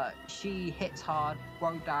 but she hits hard.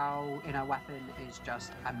 Rodao in her weapon is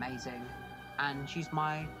just amazing, and she's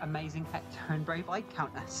my amazing Hector and Brave Eye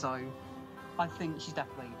counter, so I think she's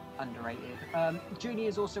definitely underrated. Julie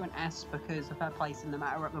is also an S because of her place in the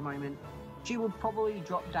meta at the moment. She will probably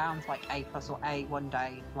drop down to like A+ or A one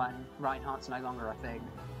day when Reinhardt's no longer a thing,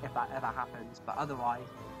 if that ever happens, but otherwise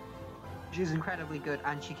she's incredibly good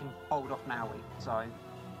and she can hold off Maui. So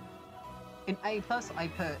in A+, I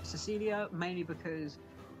put Cecilia, mainly because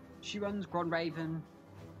she runs Grand Raven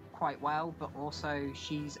quite well, but also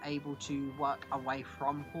she's able to work away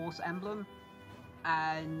from Horse Emblem,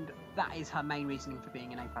 and that is her main reasoning for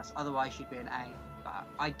being an A+. Otherwise she'd be an A, but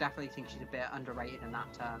I definitely think she's a bit underrated in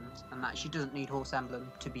that terms, and that she doesn't need Horse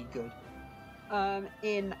Emblem to be good.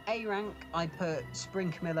 In A rank, I put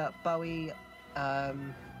Spring Camilla, Bowie,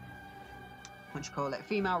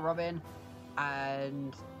 female Robin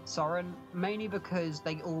and Soren, mainly because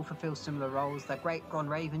they all fulfill similar roles. They're great Gone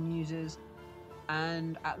Raven users,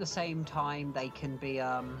 and at the same time they can be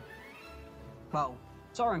well,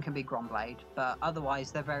 Soren can be Gromblade, but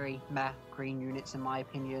otherwise they're very meh green units in my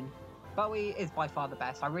opinion. Bowie is by far the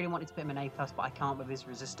best. I really wanted to put him in A+, but I can't with his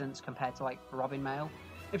resistance compared to like Robin male.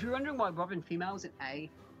 If you're wondering why Robin female is in A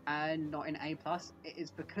and not in A+, it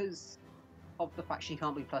is because of the fact she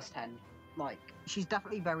can't be +10. Like, she's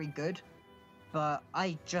definitely very good, but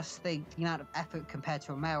I just think the amount of effort compared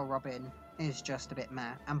to a male Robin is just a bit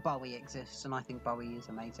meh. And Bowie exists, and I think Bowie is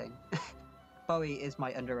amazing. Bowie is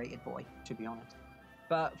my underrated boy, to be honest.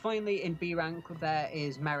 But finally, in B rank, there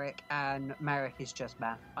is Merrick, and Merrick is just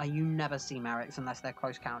meh. You never see Merricks unless they're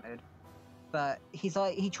close countered. But he's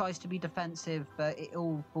like, he tries to be defensive, but it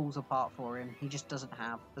all falls apart for him. He just doesn't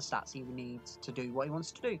have the stats he needs to do what he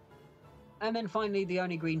wants to do. And then finally, the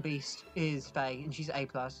only green beast is Faye, and she's A+.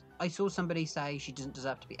 I saw somebody say she doesn't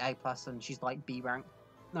deserve to be A+, and she's like B rank.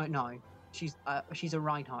 No, she's a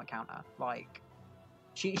Reinhardt counter. Like,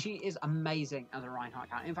 she is amazing as a Reinhardt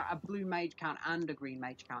counter. In fact, a blue mage counter and a green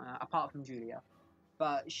mage counter, apart from Julia.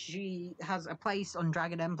 But she has a place on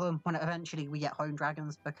Dragon Emblem when eventually we get home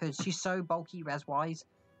dragons, because she's so bulky res-wise.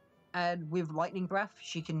 And with Lightning Breath,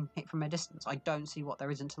 she can hit from a distance. I don't see what there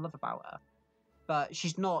isn't to love about her. But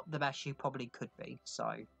she's not the best she probably could be,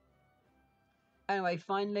 so... Anyway,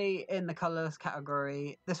 finally, in the colours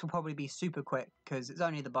category, this will probably be super quick, because it's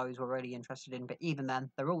only the bows we're really interested in, but even then,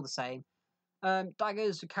 they're all the same.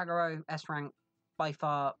 Daggers, Kagero, S rank, by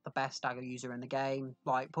far the best dagger user in the game.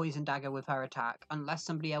 Like, poison dagger with her attack. Unless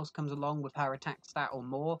somebody else comes along with her attack stat or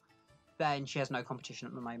more, then she has no competition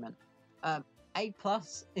at the moment. A+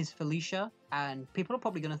 is Felicia, and people are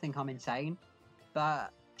probably going to think I'm insane,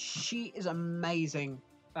 but she is amazing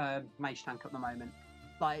mage tank at the moment.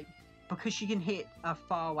 Like, because she can hit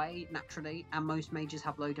far away naturally, and most mages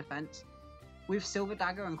have low defense. With Silver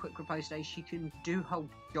Dagger and Quick Riposte, she can do her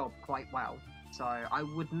job quite well. So I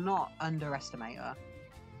would not underestimate her.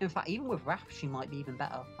 In fact, even with Wrath, she might be even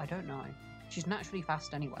better. I don't know. She's naturally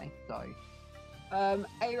fast anyway, so...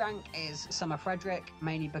 A rank is Summer Frederick,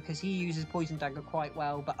 mainly because he uses Poison Dagger quite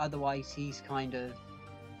well, but otherwise he's kind of...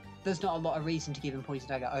 There's not a lot of reason to give him Poison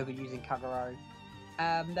Dagger over using Kagero.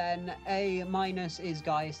 Then A- is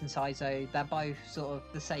Gaius and Saizo. They're both sort of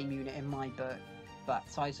the same unit in my book, but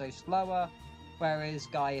Saizo's slower, whereas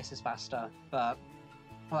Gaius is faster. But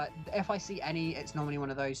if I see any, it's normally one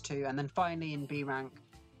of those two. And then finally in B rank,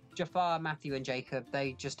 Jafar, Matthew and Jacob,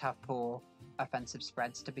 they just have poor offensive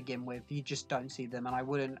spreads to begin with. You just don't see them, and I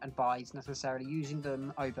wouldn't advise necessarily using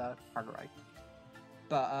them over Kagero.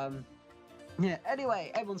 But yeah,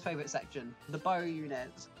 anyway, everyone's favourite section, the bow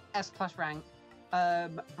units. S+ rank,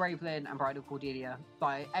 Bravelyn and Bridal Cordelia.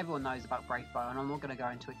 Like, everyone knows about Brave Bow, and I'm not going to go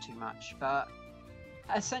into it too much, but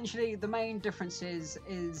essentially the main differences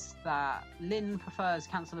is that Lynn prefers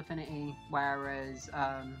Cancel Affinity, whereas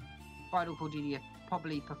Bridal Cordelia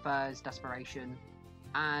probably prefers Desperation.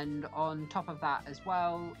 And on top of that as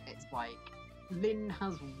well, it's like Lynn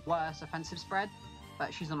has worse offensive spread,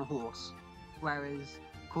 but she's on a horse, whereas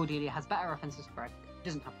Cordelia has better offensive spread,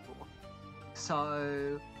 doesn't have a horse.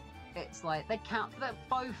 So it's like they're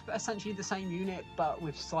both essentially the same unit, but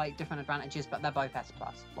with slight different advantages, but they're both S+.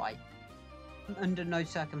 Like, under no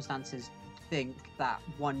circumstances think that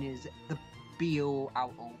one is the be-all,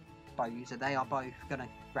 out-all bow user. They are both gonna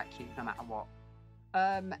wreck you no matter what.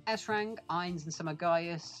 S rank, Ainz and Summer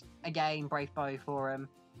Gaius. Again, Brave Bow for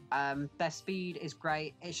them. Their speed is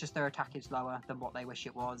great, it's just their attack is lower than what they wish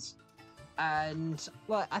it was. And,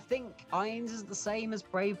 well, I think Ainz is the same as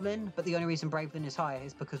Bravelyn, but the only reason Bravelyn is higher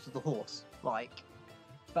is because of the horse. Like,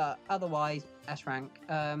 but otherwise, S rank.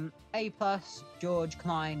 A+, George,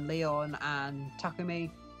 Klein, Leon, and Takumi.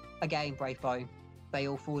 Again, Brave Bow. They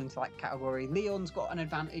all fall into that category. Leon's got an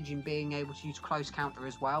advantage in being able to use close counter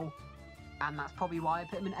as well, and that's probably why I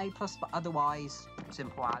put him in A+, but otherwise,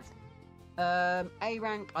 simple as. A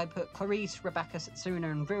rank, I put Clarice, Rebecca,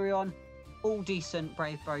 Setsuna, and Virion. All decent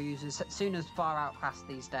Brave Bow users. Setsuna's far outclassed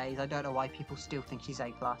these days. I don't know why people still think she's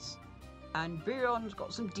A+. And Virion's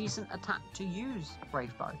got some decent attack to use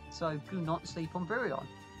Brave Bow, so do not sleep on Virion.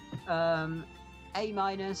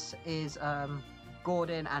 A- is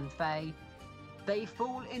Gordon and Faye. They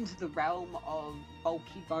fall into the realm of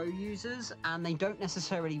bulky bow users, and they don't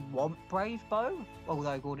necessarily want Brave Bow,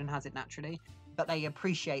 although Gordon has it naturally, but they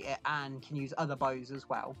appreciate it and can use other bows as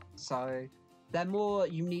well. So they're more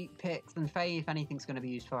unique picks than Faye, if anything's going to be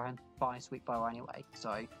used for a Fire Sweet Bow anyway.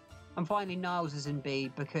 So, and finally, Niles is in B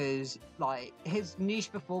because, like, his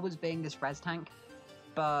niche before was being this res tank,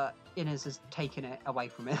 but Innes has taken it away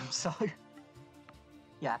from him. So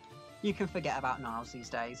yeah, you can forget about Niles these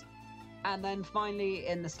days. And then finally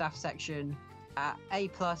in the staff section, at A+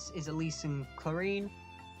 is Elise and Clarine.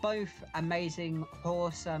 Both amazing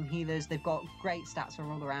horse healers. They've got great stats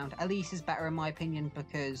all around. Elise is better in my opinion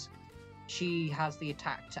because she has the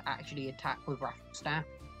attack to actually attack with Wrathful Staff.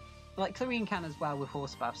 Like Clarine can as well with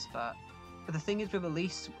horse buffs, but the thing is with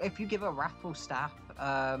Elise, if you give her Wrathful Staff,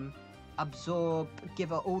 absorb, give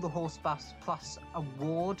her all the horse buffs plus a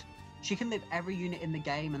ward, she can live every unit in the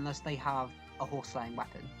game unless they have a horse slaying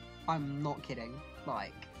weapon. I'm not kidding.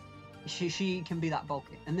 Like, she can be that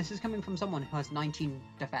bulky. And this is coming from someone who has 19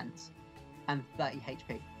 defense and 30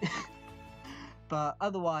 HP. But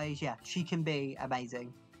otherwise, yeah, she can be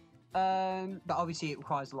amazing. But obviously it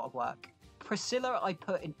requires a lot of work. Priscilla I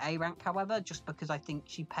put in A rank, however, just because I think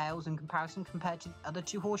she pales in comparison compared to the other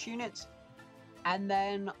 2 horse units. And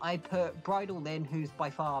then I put Bridal in, who's by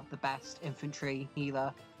far the best infantry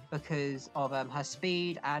healer because of her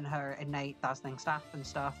speed and her innate dazzling staff and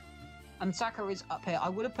stuff. And Sakura is up here. I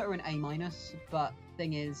would have put her in A-, but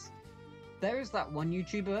thing is, there is that one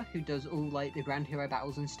YouTuber who does all like the Grand Hero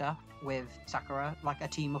battles and stuff with Sakura, like a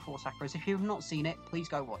team of 4 Sakuras. If you've not seen it, please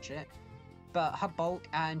go watch it. But her bulk,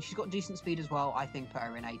 and she's got decent speed as well, I think put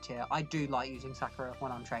her in A tier. I do like using Sakura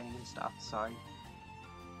when I'm training and stuff, so.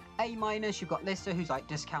 A-, you've got Lissa, who's like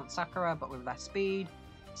discount Sakura, but with less speed.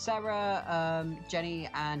 Sarah, Jenny,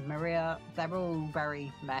 and Maria, they're all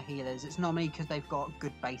very meh healers. It's normally because they've got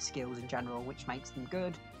good base skills in general, which makes them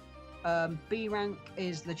good. B rank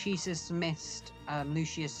is Lachesis, Mist,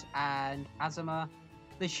 Lucius, and Azuma.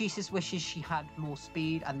 Lachesis wishes she had more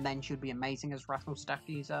speed, and then she would be amazing as Wrathful Staff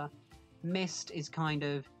user. Mist is kind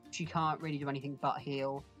of, she can't really do anything but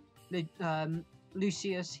heal.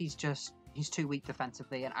 Lucius, he's too weak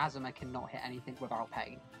defensively, and Azuma cannot hit anything without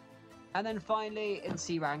pain. And then finally, in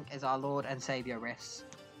C rank is our Lord and Saviour Riss.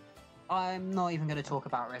 I'm not even going to talk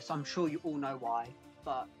about Riss. I'm sure you all know why,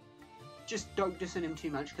 but just don't dissen him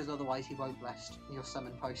too much because otherwise he won't bless your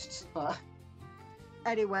summon posts. But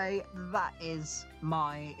anyway, that is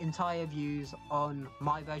my entire views on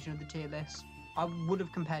my version of the tier list. I would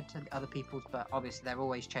have compared to other people's, but obviously they're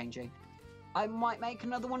always changing. I might make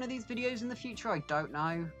another one of these videos in the future, I don't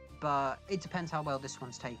know. But it depends how well this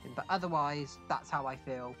one's taken. But otherwise, that's how I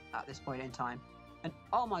feel at this point in time. And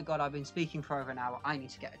oh my god, I've been speaking for over an hour. I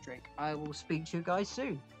need to get a drink. I will speak to you guys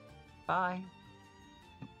soon. Bye.